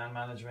doing, and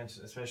management,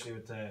 especially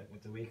with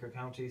the weaker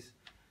counties.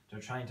 They're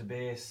trying to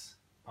base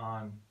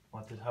on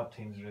what the top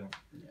teams are doing,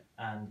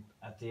 and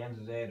at the end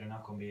of the day, they're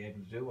not going to be able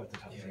to do what the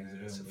top teams are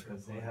doing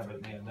because they have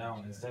it nailed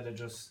down. Instead of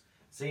just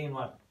seeing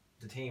what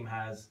the team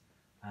has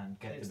and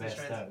get the best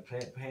out,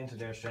 play into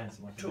their strengths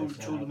and what tool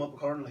them up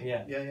accordingly.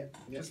 Yeah.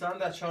 Just on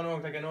that, Sean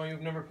Oak, like, I know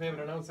you've never played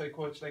with an outside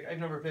coach. Like, I've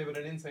never played with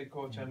an inside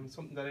coach, and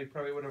something that I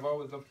probably would have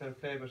always loved to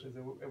play with is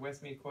a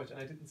Westmeath coach, and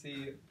I didn't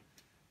see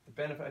the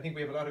benefit. I think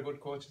we have a lot of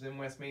good coaches in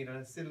Westmeath, and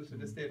it's still to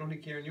this day. I don't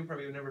think, Kieran, you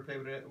probably would never play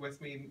with a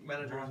Westmeath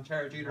manager in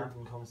charge either.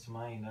 Nothing comes to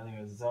mind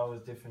anyways. It's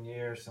always different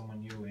years, someone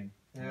new in.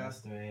 And Yeah.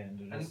 that's the way. And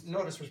they're just, And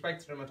no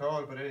disrespect to them at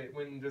all, but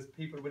when there's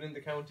people within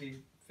the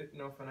county fit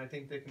enough, and I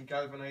think they can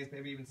galvanise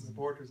maybe even the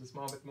supporters a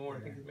small bit more.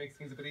 I think it makes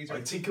things a bit easier.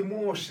 I think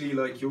emotionally,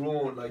 like your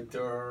own, like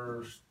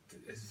they're.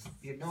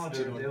 you know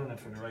they're doing it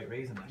for the right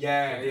reason. Like.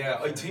 Yeah, I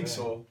Yeah. think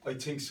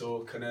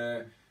so. Kind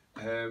of,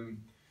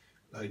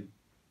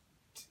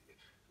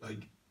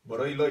 like what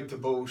I liked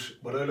about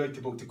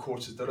the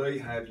courses that I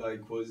had,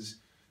 like, was,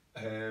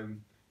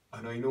 and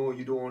I know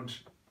you don't,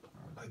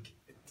 like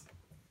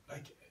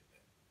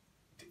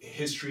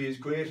history is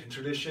great and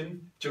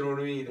tradition. Do you know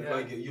what I mean? Yeah.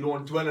 Like, you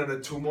don't dwell on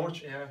it too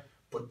much. Yeah,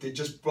 But they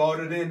just brought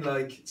it in,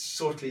 like,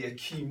 subtly at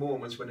key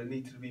moments when it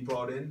needed to be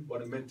brought in.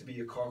 What it meant to be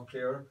a Cork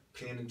player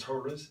playing in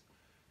Turles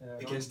yeah,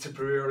 against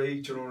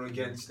Tipperary, you know,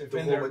 against the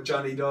Defender. home of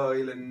Johnny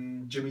Doyle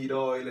and Jimmy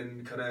Doyle,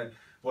 and kind of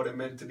what it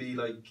meant to be,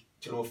 like,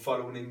 you know,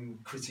 following in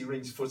Chrissy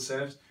Ring's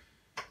footsteps.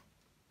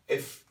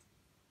 If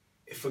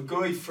a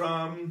guy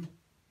from,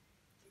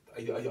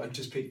 I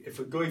just pick, if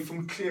a guy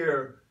from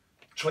Clare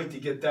tried to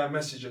get that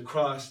message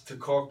across to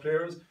Cork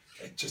players,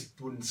 it just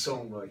wouldn't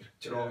sound right,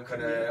 you know, Yeah.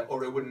 kind of,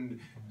 or it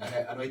wouldn't,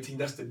 and I think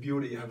that's the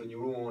beauty of having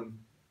your own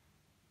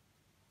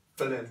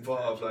fella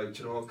involved, like,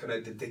 you know, kind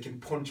of, that they can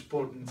punch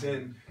buttons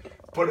in.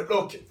 But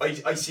look,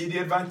 I see the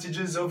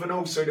advantages of an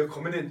outsider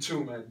coming in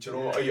too, man, you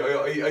know,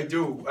 I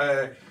do,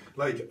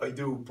 I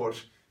do,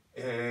 but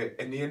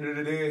in the end of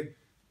the day,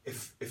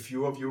 if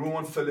you have your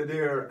own fella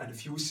there, and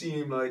if you see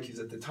him, like, he's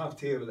at the top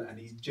table and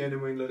he's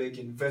genuinely, like,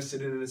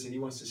 invested in it and he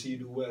wants to see you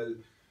do well,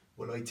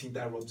 I think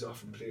that rubs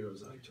off on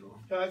players, like, you know.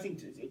 Yeah, I think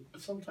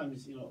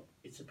sometimes, you know,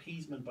 it's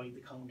appeasement by the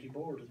county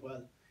board as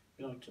well,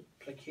 you know, to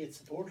placate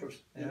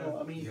supporters. You know,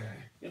 I mean,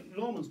 you know,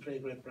 Lomans play a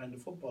great brand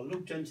of football.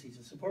 Luke Dempsey's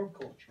a superb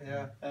coach.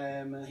 yeah,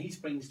 And he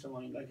springs to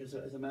mind, like, as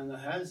a man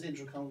that has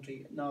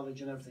inter-county knowledge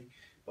and everything.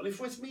 But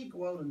if Westmeath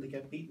go out and they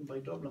get beaten by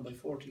Dublin by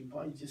 14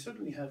 points, you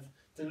certainly have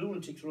the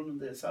lunatics running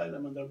the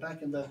asylum, and they're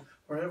back in the,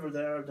 wherever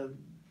they are, the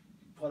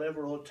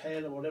whatever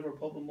hotel or whatever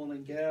pub in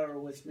Mullingar or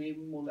Westmeath,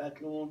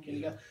 Athlone,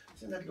 Killiga.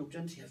 Isn't that Luke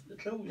Dempsey hasn't a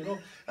clue, you know?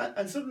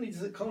 And suddenly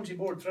the county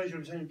board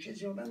treasurer is saying,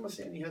 "Geez, your man was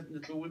saying he hasn't a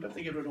clue, we better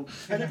get rid of him."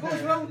 And it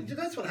goes round,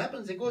 that's what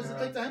happens, it goes,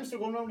 it's like the hamster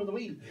going round on the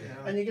wheel.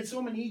 yeah. And you get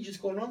so many Aegis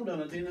going round on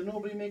it, and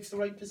nobody makes the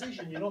right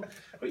decision, you know?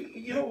 But,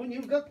 you know, when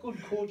you've got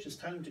good coaches,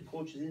 talented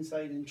coaches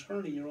inside,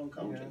 internally in your own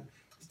county, Yeah.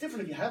 it's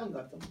different if you haven't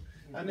got them.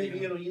 And maybe,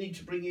 you know, you need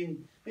to bring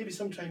in, maybe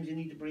sometimes you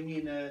need to bring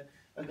in a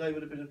guy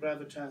with a bit of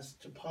gravitas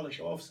to polish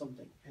off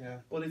something. Yeah.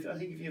 But I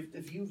think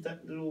if you've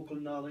that local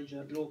knowledge and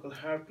that local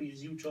heartbeat,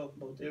 as you talk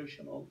about there,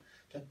 you know,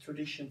 that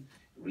tradition,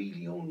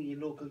 really only a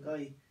local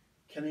guy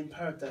can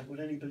impart that with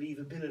any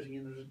believability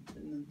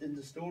in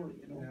the story,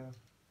 you know. Yeah.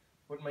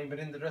 Wouldn't mind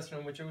being in the dressing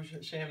room with you,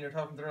 Shane. You're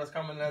talking to the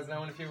Roscommon lads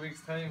now in a few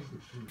weeks' time.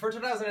 For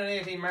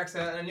 2018 marks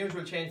an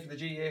unusual change for the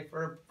GAA,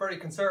 for a very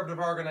conservative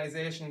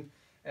organisation.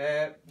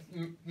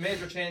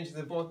 Major changes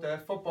in both the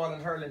football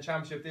and hurling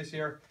championship this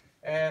year.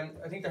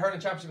 I think the hurling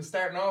championship is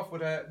starting off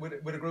with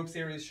a group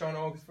series. Sean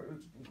Oakes,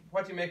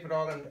 what do you make of it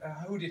all, and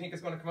who do you think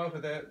is going to come out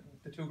of the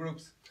two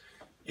groups?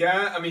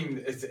 Yeah, I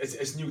mean,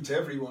 it's new to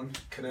everyone.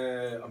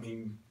 I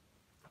mean,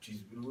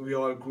 geez, we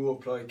all grew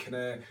up like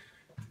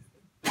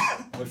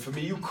but for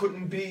me, you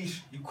couldn't beat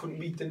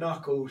the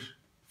knockout.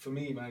 For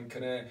me, man,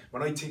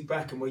 when I think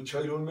back in my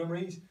childhood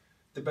memories,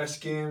 the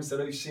best games that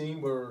I've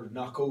seen were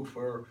knockout,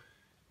 where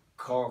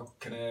Cork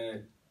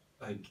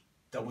like,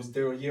 that was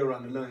their year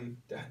on the line.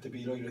 They had to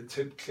be either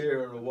Tip,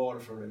 Clare or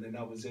Waterford, and then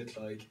that was it.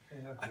 Like,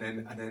 Yeah. and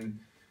then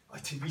I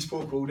think we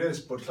spoke about this,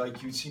 but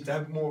like, you seem to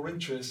have more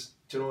interest.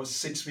 You know,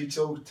 6 weeks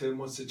out to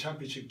once the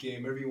championship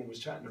game, everyone was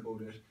chatting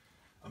about it.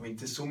 I mean,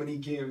 there's so many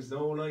games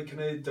now, like,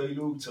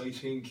 dilutes. I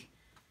think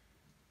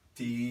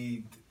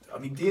the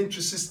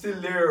interest is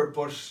still there,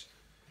 but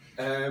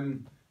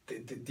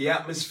the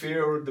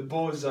atmosphere or the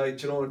buzz,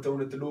 like, you know, down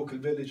at the local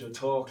village or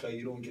talk, like,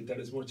 you don't get that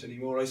as much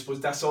anymore. I suppose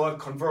that's all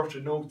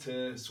converted now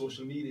to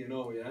social media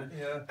now, yeah.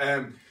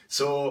 Yeah.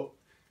 So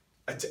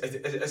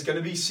it's going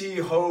to be see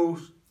how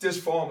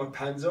this format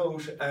pans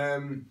out.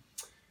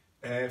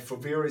 For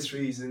various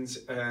reasons.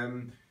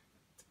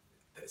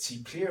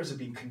 See, players have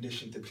been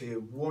conditioned to play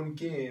one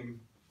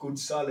game, good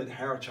solid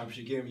hard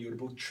championship game. You had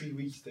about 3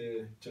 weeks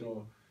to, you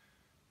know,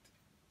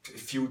 a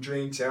few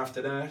drinks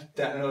after that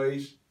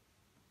night.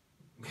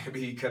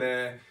 Maybe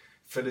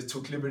fellas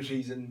took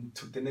liberties and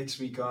took the next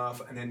week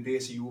off, and then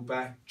basically you were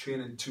back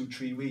training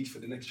 2-3 weeks for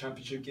the next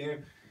championship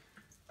game.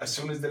 As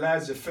soon as the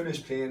lads have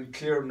finished playing,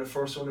 clear in the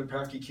first one in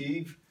Páirc Uí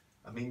Chaoimh,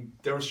 I mean,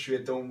 they're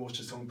straight down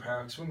Worcesterstown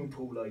Park swimming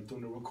pool, like,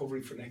 doing the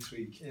recovery for next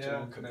week.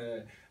 Yeah. You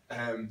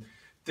know,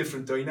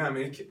 different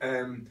dynamic.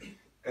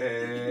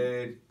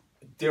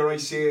 Dare I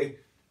say,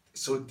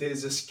 so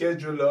there's a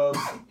schedule of,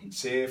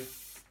 say,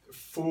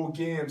 4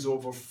 games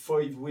over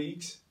 5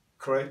 weeks,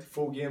 correct?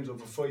 4 games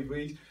over 5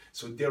 weeks.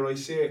 So dare I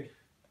say,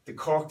 the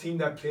Cork team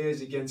that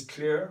plays against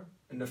Clare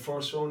in the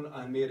first one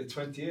on May the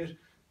 28th,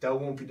 that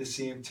won't be the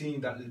same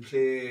team that will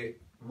play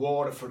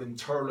Waterford and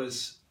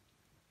Thurles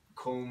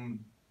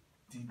come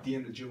the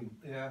end of June.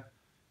 Yeah.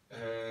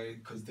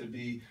 Because there'll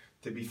be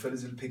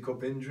fellas that'll pick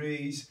up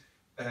injuries.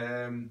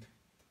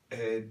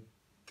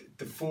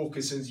 the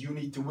focus is you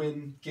need to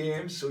win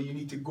games, so you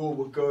need to go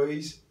with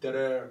guys that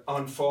are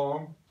on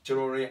form, do you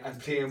know what I mean, and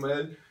playing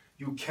well.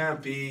 You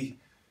can't be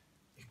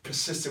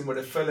persistent with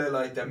a fella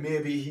like that.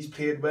 Maybe he's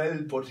played well,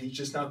 but he's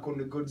just not going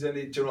the goods in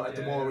it. You know, at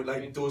the moment,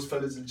 like those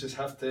fellas will just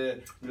have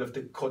to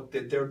cut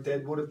their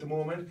dead wood at the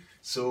moment.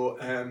 So,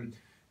 and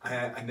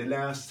the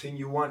last thing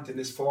you want in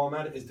this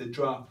format is to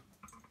drop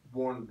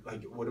one,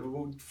 like whatever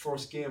about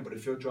first game. But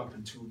if you're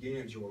dropping 2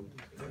 games, you're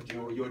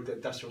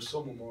that's your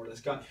summer more or less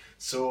gone.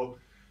 So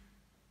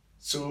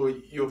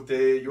you have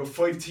your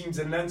 5 teams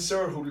in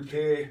Leinster who will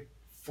play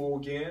 4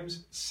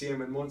 games.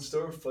 Same in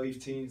Munster, 5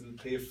 teams will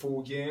play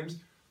 4 games.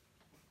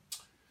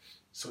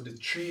 So the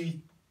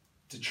three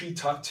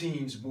top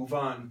teams move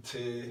on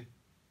to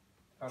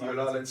the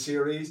All-Ireland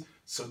series.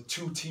 So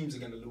 2 teams are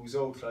going to lose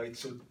out. Like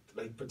so,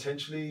 like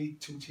potentially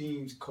 2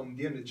 teams come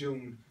the end of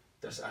June.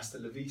 That's Asta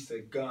La Vista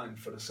gone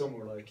for the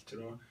summer. Like, you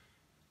know,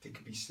 they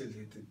could be still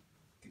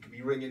they could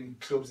be ringing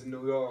clubs in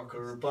New York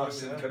or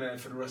Boston kind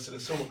of for the rest of the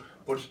summer.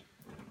 But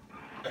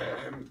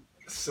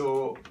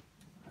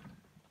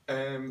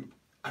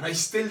and I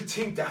still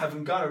think they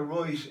haven't got it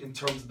right in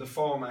terms of the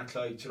format.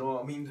 Like, you know,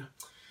 I mean,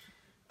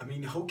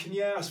 how can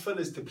you ask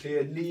fellas to play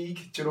a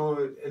league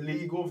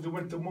over the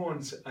winter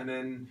months and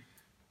then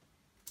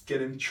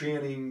get in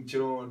training, you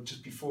know,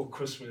 just before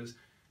Christmas,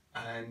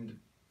 and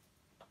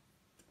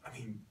I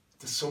mean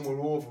the summer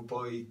over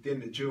by the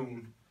end of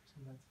June,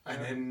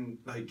 and then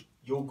like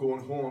you're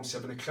going home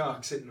 7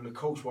 o'clock, sitting on the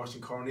couch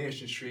watching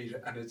Coronation Street,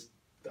 and it's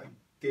like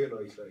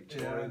daylight, like,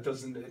 you know, it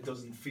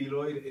doesn't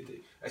feel right.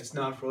 It's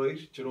not right,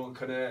 you know,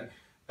 kind of.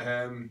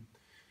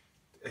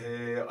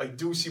 I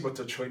do see what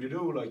they're trying to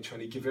do, like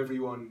trying to give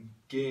everyone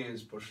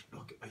games, but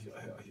look,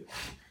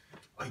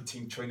 I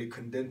think trying to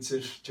condense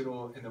it, you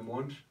know, in a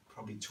month,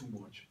 probably too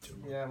much. You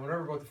know? Yeah,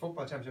 whatever about the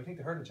football championship, I think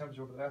the hurling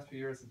championship over the last few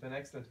years has been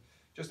excellent.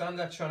 Just on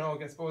that, Sean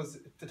Og, I suppose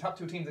the top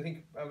 2 teams, I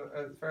think,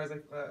 as far as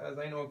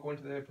I know, go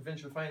into the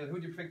provincial final. Who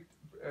do you predict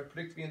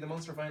to be in the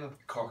Munster final?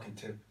 Cork and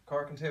Tip.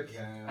 Cork and Tip.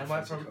 Yeah.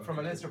 And from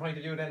a Leinster point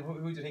of view, then,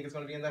 who do you think is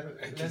going to be in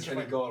that?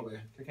 Kilkenny Galway.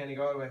 Kilkenny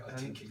Galway. I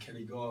think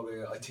Kilkenny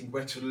Galway. I think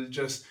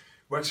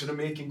Wexford are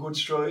making good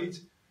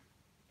strides,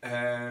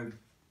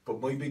 but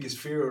my biggest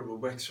fear with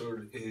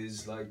Wexford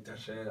is like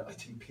that. I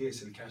think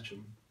pace will catch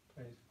them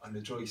on the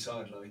dry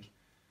side.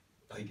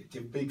 Like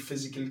they're big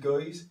physical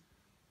guys,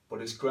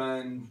 but it's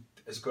grand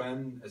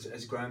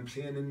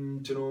playing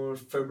in, you know,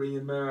 February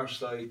and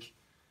March, like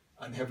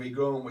on heavy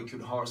ground. We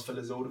could horse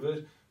fellas out of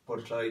it,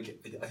 but like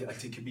I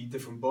think it'd be a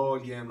different ball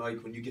game.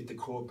 Like when you get to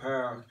Croke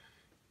Park,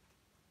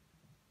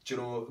 you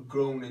know,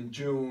 ground in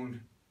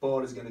June.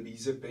 Ball is going to be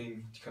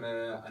zipping, kind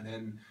of, and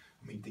then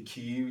I mean the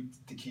key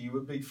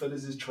with big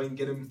fellas is try and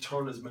get them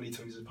turn as many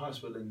times as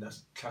possible, and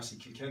that's classic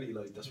Kilkenny.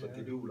 Like that's what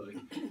they do. Like,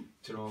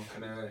 you know,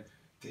 kind of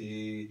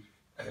they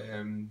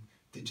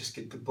just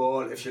get the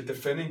ball. If you're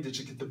defending, they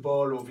just get the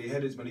ball over your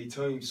head as many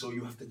times, so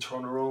you have to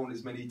turn around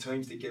as many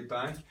times to get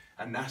back,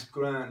 and that's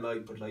grand.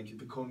 Like, but like it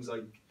becomes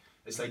like.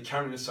 It's like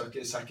carrying a sack,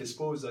 I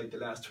suppose, like the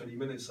last 20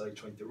 minutes, like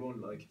trying to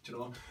run, like, you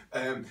know.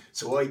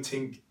 So I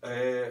think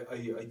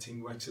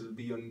Wexford will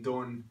be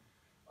undone.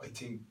 I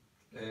think,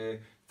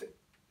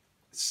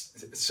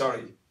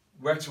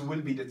 Wexford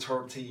will be the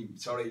 3rd team.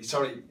 Sorry.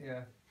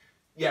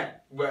 Yeah.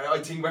 Well, I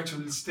think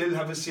Wexford will still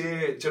have a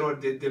say. You know,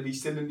 they'll be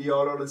still in the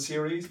All-Ireland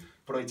series,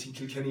 but I think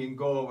Kilkenny and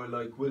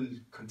Galway will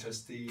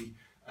contest the.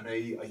 And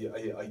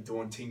I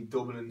don't think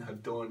Dublin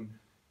have done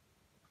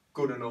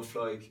good enough,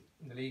 like.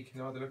 In the league,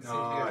 no, they looked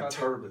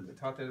terrible. They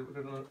thought they would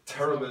have done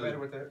terrible better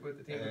with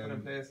the team they put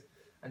in place.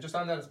 And just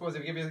on that, I suppose,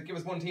 if you give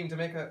us one team to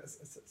make a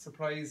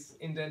surprise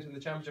indent in the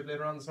championship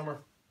later on in the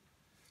summer.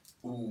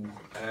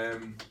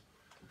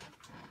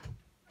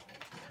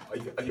 I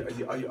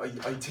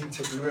think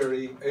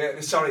Tipperary.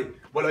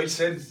 Well, I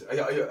said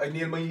I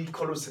nailed my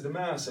colours to the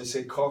mast. I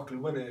said Cork will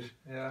win it.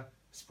 Yeah.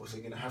 I suppose I'm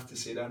going to have to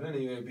say that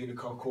anyway, being a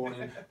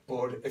Corkonian.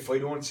 But if I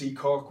don't see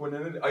Cork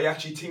winning it, I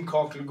actually think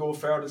Cork will go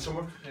far this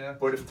summer. Yeah.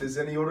 But if there's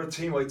any other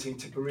team, I think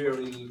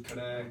Tipperary will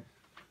kind of.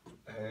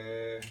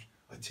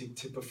 I think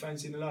Tipper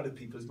fans in a lot of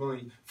people's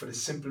mind for the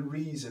simple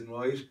reason,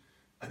 right?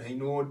 And I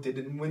know they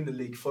didn't win the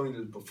league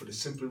final, but for the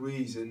simple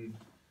reason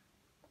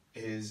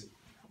is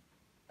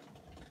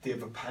they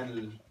have a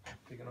panel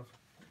big enough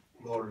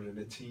rather than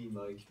a team,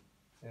 like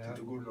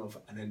they're good enough,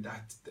 and then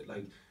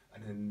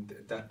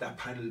that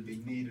panel will be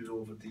needed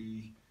over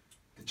the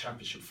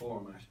championship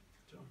format.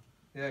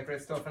 Yeah,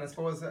 great stuff. And I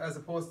suppose as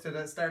opposed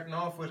to starting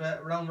off with a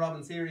round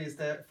robin series,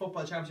 the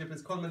football championship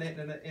is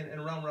culminating in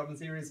a round robin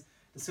series.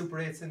 The Super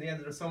 8s in the end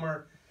of the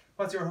summer.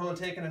 What's your whole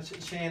take on it,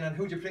 Shane? And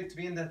who do you predict to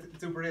be in the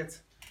Super 8s?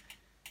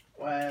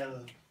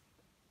 Well,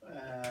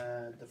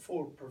 the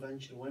 4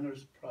 provincial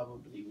winners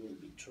probably will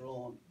be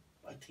drawn.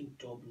 I think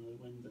Dublin will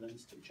win the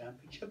Leinster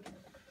Championship.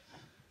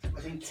 I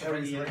think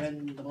Kerry will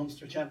win the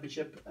Munster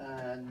Championship,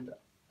 and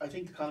I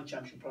think the Connacht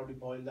Championship probably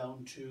boil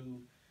down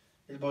to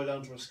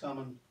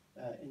Roscommon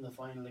in the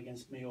final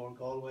against Mayo or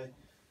Galway.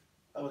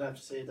 I would have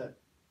to say that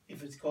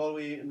if it's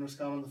Galway and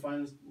Roscommon, the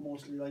final is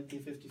mostly likely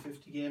a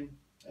 50-50 game.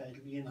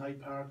 It'll be in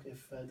Hyde Park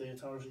if the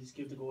authorities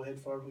give the go-ahead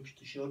for it, which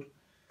they should.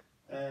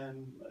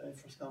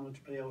 For Roscommon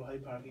to play out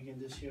Hyde Park again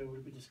this year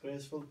would be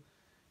disgraceful.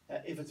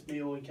 If it's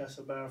Mayo in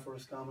Castlebar for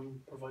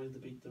Roscommon, provided they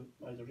beat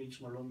either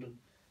Leitrim or London,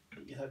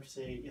 you have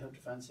to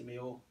fancy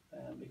Mayo,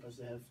 because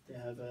they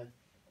have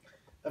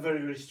a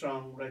very, very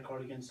strong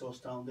record against us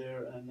down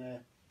there, and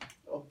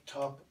up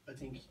top I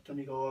think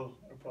Donegal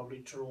are probably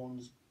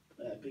Tyrone's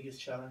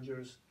biggest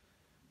challengers.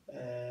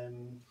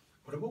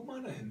 What about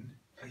Monaghan?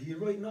 Are you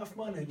writing off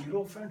Monaghan? You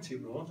don't fancy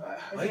him, no?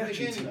 I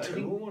actually think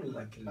Tyrone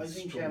like a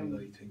struggle.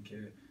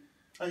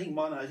 I think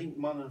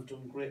Monaghan have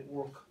done great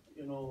work,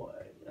 you know,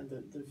 and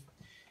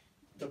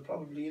they're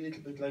probably a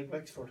little bit like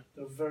Wexford.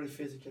 They're very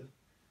physical.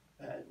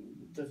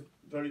 They're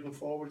very good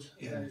forwards.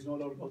 There's no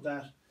doubt about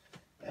that.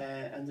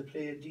 And they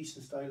play a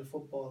decent style of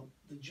football.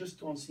 They just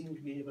don't seem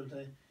to be able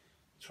to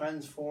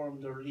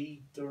transform their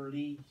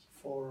league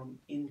form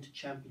into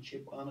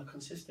championship on a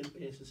consistent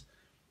basis.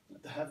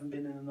 They haven't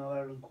been in an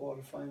All-Ireland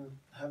quarter-final,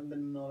 they haven't been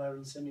in an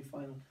All-Ireland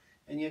semi-final,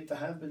 and yet they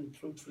have been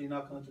truthfully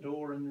knocking at the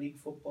door in league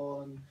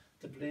football, and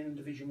they're playing in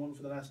Division 1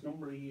 for the last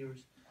number of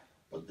years.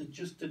 But it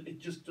just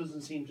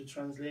doesn't seem to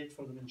translate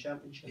for them in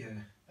championship.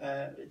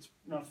 It's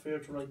not fair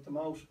to write them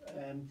out.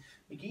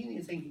 McGeeney,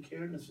 I think, in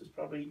Cairns is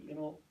probably, you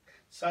know,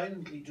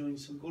 silently doing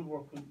some good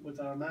work with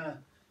Armagh.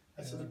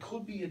 So there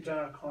could be a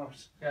dark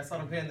horse. Yeah, I saw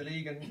them play in the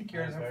league, and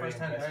Kieran had first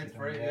hand.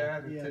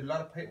 They had a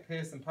lot of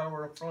pace and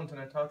power up front, and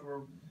I thought they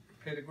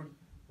played a good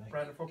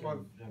brand of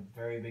football. They're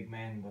very big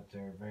men, but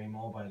they're very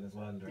mobile as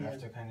well. They're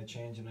after kind of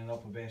changing it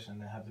up a bit,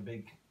 and they have the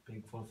big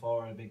full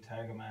forward, big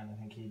target man. I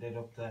think he did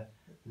up the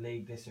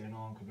league this year. No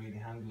one could really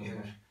handle it.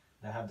 But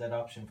they have that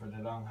option for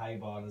the long high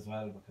ball as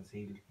well, because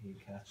he'll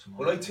catch them.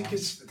 Well, I think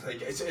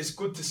it's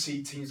good to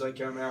see teams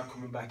like Armagh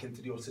coming back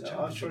into the Ulster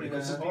Championship,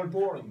 because it's been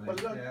boring, man. But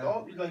it's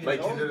always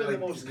been the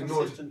most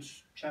consistent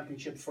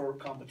championship for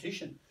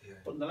competition.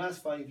 But in the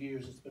last 5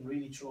 years, it's been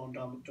really Tyrone.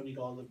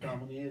 Donegal have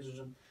dominated,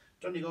 and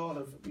Donegal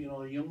have, you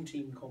know, a young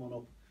team coming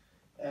up.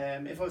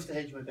 If I was to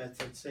hedge my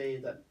bets, I'd say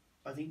that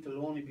I think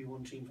there'll only be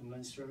one team from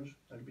Leinster in it.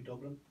 That'll be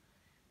Dublin.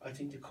 I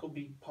think there could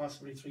be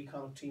possibly 3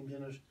 Connacht teams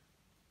in it.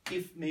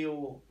 If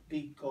Mayo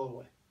beat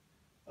Galway,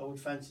 I would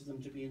fancy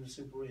them to be in the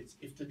Super 8s.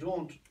 If they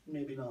don't,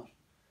 maybe not.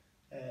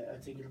 I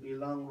think it'll be a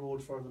long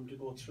road for them to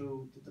go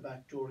through the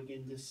back door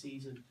again this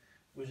season,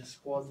 with a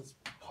squad that's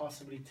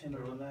possibly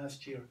thinner than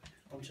last year,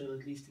 until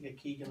at least they get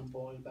Keegan and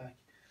Boyle back.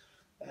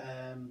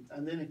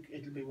 And then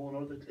it'll be one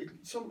other.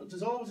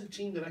 There's always a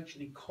team that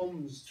actually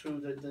comes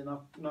through the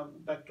knock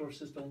backdoor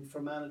system.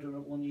 Fermanagh doing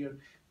it 1 year.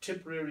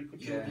 Tipperary could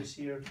do it this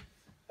year.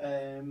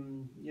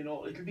 You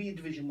know, it'll be a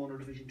Division 1 or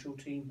Division 2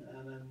 team,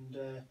 and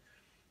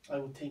I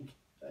would think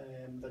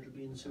that'll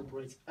be in the Super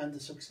 8s. And the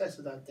success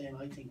of that then,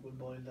 I think, will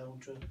boil down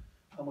to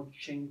how much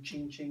ching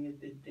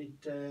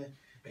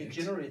it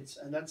generates,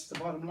 and that's the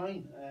bottom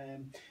line.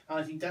 And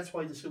I think that's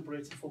why the Super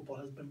 8s of football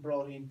has been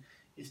brought in,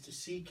 is to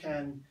see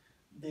can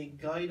they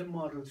guide a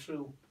model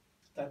through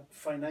that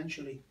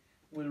financially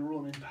will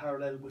run in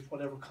parallel with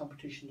whatever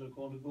competition they're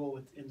going to go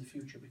with in the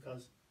future,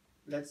 because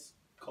let's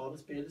call a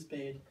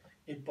spade,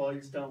 it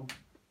boils down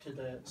to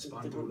the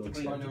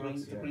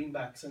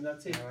greenbacks, and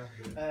that's it.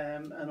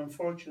 And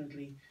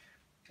unfortunately,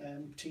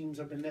 teams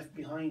have been left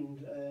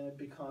behind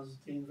because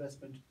the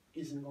investment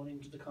isn't going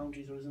into the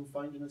counties or isn't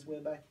finding its way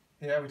back.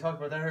 Yeah, we talked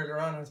about that earlier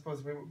on. I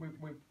suppose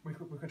we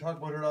could talk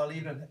about it all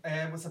evening.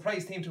 Was a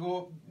surprise team to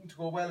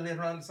go well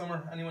later on in the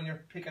summer? Anyone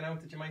you're picking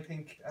out that you might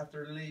think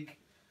after the league,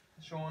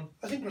 Sean?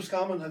 I think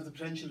Roscommon have the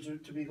potential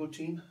to be a good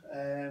team.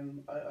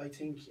 I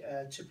think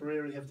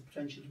Tipperary have the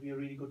potential to be a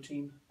really good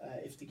team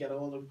if they get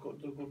all the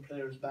good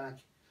players back.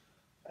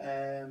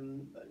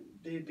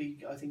 They'd be,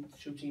 I think, the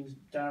 2 teams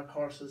dark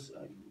horses.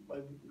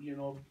 You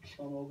know,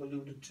 Sean Og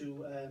alluded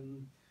to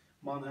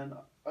Monaghan.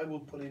 I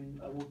would put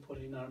in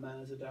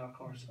Armagh as a dark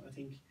horse. I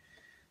think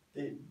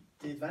the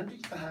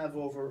advantage they have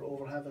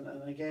over having,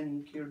 and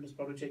again, Kieran has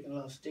probably taken a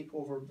lot of stick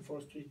over the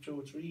first 2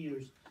 or 3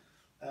 years.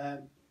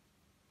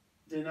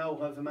 They now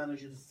have a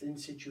manager that's in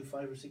situ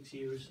 5 or 6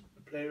 years.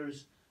 The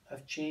players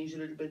have changed a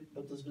little bit,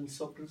 but there's been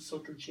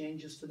subtle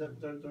changes to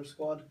their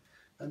squad,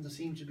 and they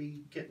seem to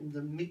be getting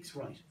the mix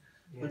right.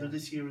 Whether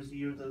this year is the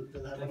year they'll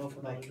have enough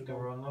or not. They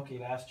were unlucky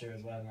last year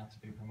as well not to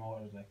be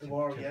promoted. Like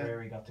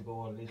Tipperary got the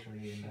goal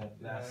literally in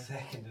the last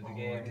second of the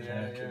game.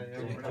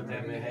 They put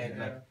them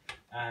ahead.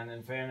 And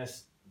in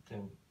fairness,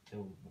 they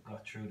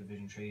got through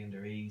Division 3 in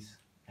their ease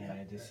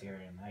this year,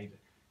 and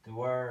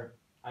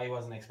I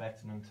wasn't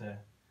expecting them to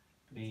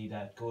be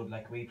that good.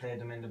 Like, we played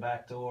them in the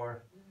back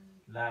door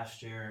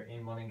last year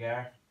in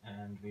Mullingar,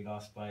 and we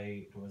lost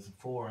by, there was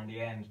 4 in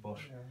the end, but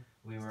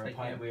we were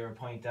a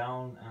point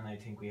down, and I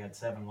think we had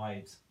 7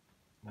 wides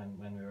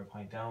when we were a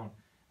point down,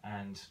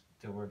 and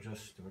they were a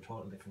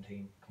total different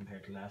team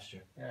compared to last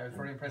year. Yeah, I was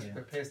very impressed with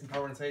the pace and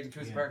power inside the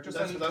Tuesday Park.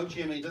 That's without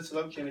Jamie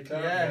Clark.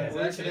 Yeah,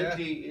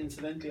 exactly,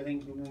 Incidentally, I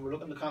think when we're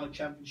looking at the Connacht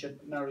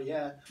Championship,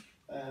 Maria,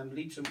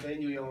 Leitrim play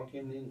New York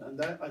and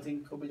that I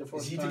think could be the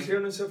first Is he time.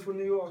 declaring himself for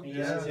New York? He's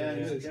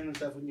declaring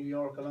himself with New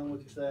York, along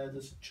with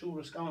the two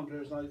Roscommon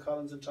players, Niall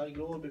Collins and Ty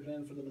Glow, will be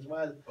playing for them as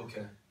well.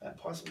 Okay.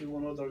 Possibly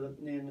one other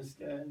that name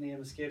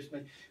escapes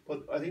me,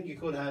 but I think you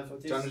could have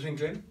Jonathan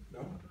Glynn?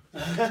 No.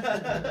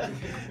 I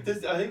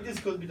think this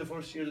could be the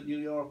first year that New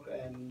York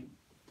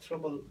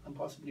trouble and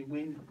possibly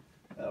win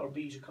or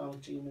beat a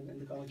Connacht team in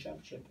the Connacht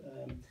Championship.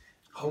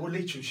 How will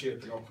Leitrim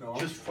shaping up now?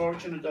 Just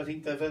fortunate, I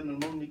think they've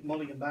Edmund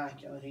Mulligan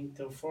back, and I think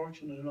they're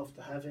fortunate enough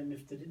to have him.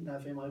 If they didn't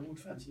have him, I would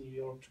fancy New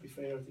York, to be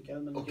fair. I think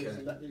Elman gives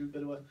them that little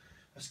bit of a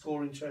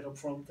scoring threat up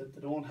front that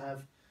they don't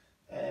have.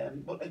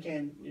 But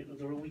again,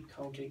 they're a weak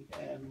county.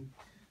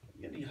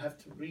 You have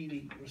to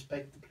really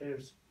respect the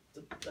players.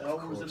 The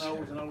hours and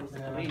hours and hours they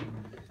come in,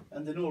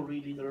 and they know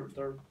really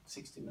they're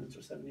 60 minutes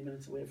or 70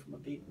 minutes away from a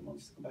beat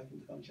once they come back into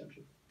the Connacht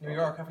Championship. New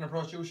York haven't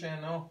approached you,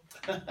 Shane, no?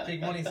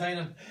 Big money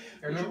signing.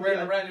 You're wearing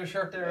a brand new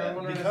shirt there.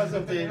 Because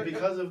of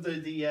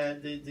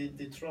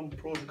the Trump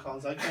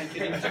protocols, I can't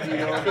get into New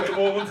York at the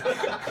moment.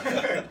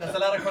 That's a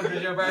lot of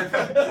countries you're barred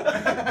from.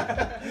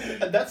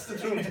 And that's the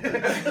truth.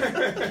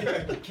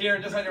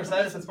 Kieran, just on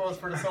yourself, I suppose,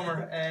 for the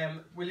summer,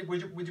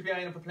 would you be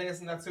eyeing up a place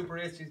in that Super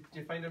 8? Do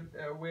you find a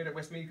way that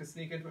Westmeath could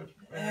sneak into it?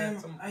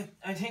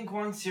 I think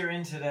once you're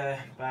into the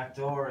back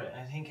door,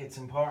 I think it's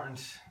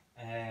important.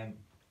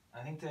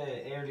 I think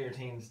the earlier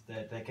teams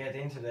that get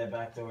into the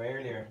back door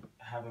earlier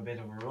have a bit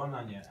of a run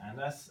on you, and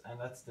that's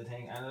the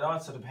thing. And it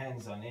also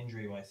depends on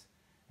injury wise.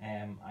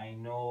 I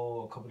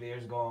know a couple of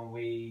years ago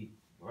when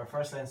our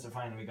first Leinster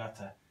final we got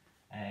to,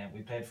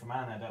 we played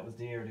Fermanagh. That was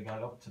the year they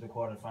got up to the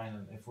quarter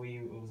final. It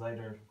was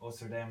either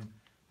us or them,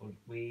 but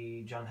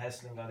John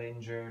Heslin got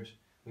injured.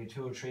 We had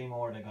 2 or 3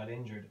 more that got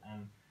injured,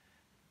 and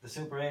the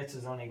Super 8s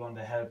is only going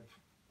to help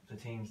the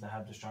teams that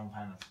have the strong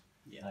panels.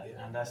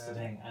 And that's the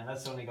thing, and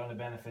that's only going to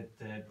benefit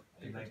the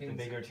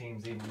bigger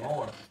teams even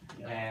more.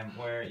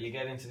 Where you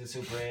get into the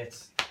Super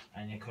 8s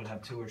and you could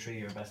have 2 or 3 of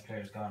your best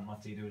players gone.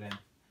 What do you do then?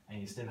 And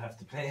you still have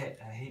to play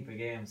a heap of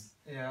games.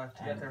 To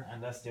get there.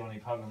 And that's the only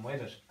problem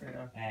with it.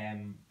 Yeah.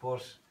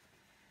 But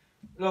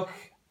look,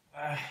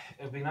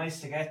 it'd be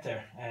nice to get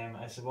there.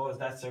 I suppose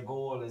that's our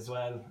goal as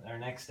well. Our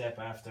next step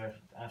after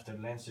the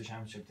Leinster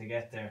Championship to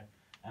get there,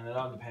 and it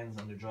all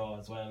depends on the draw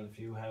as well. If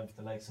you have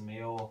the likes of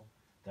Mayo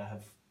that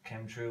have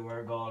came through,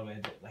 or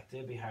Galway,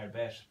 they'll be hard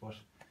bet, but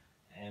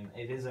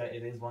it is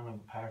one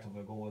of part of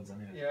our goals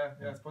anyway. Yeah.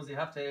 I suppose you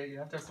have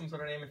to have some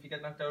sort of name if you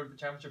get knocked out of the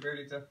championship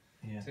early to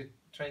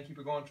try and keep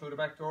it going through the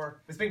back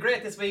door. It's been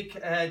great this week,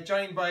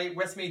 joined by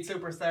Westmeath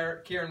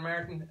superstar Kieran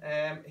Martin.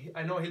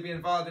 I know he'll be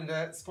involved in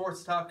the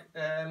Sports Talk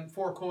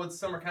 4 Codes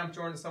summer camp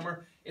during the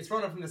summer. It's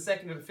running from the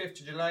 2nd to the 5th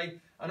of July,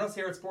 and us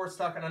here at Sports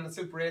Talk and on the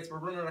Super 8s, we're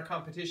running a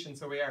competition,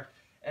 so we are.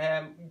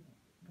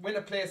 Win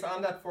a place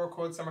on that 4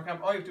 Codes summer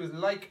camp. All you have to do is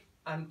like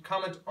and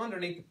comment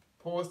underneath the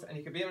post, and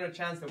you could be in a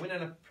chance to win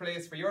in a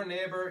place for your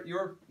neighbour,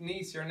 your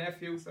niece, your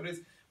nephew. So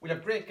we'll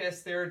have great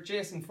guests there.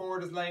 Jason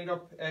Ford is lined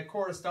up,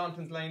 Cora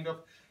Staunton's lined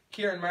up,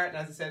 Kieran Martin,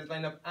 as I said, is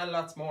lined up, and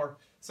lots more.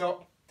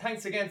 So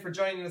thanks again for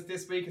joining us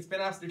this week. It's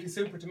been absolutely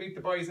super to meet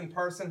the boys in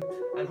person,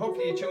 and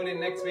hopefully you tune in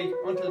next week.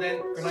 Until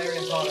then, good night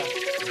and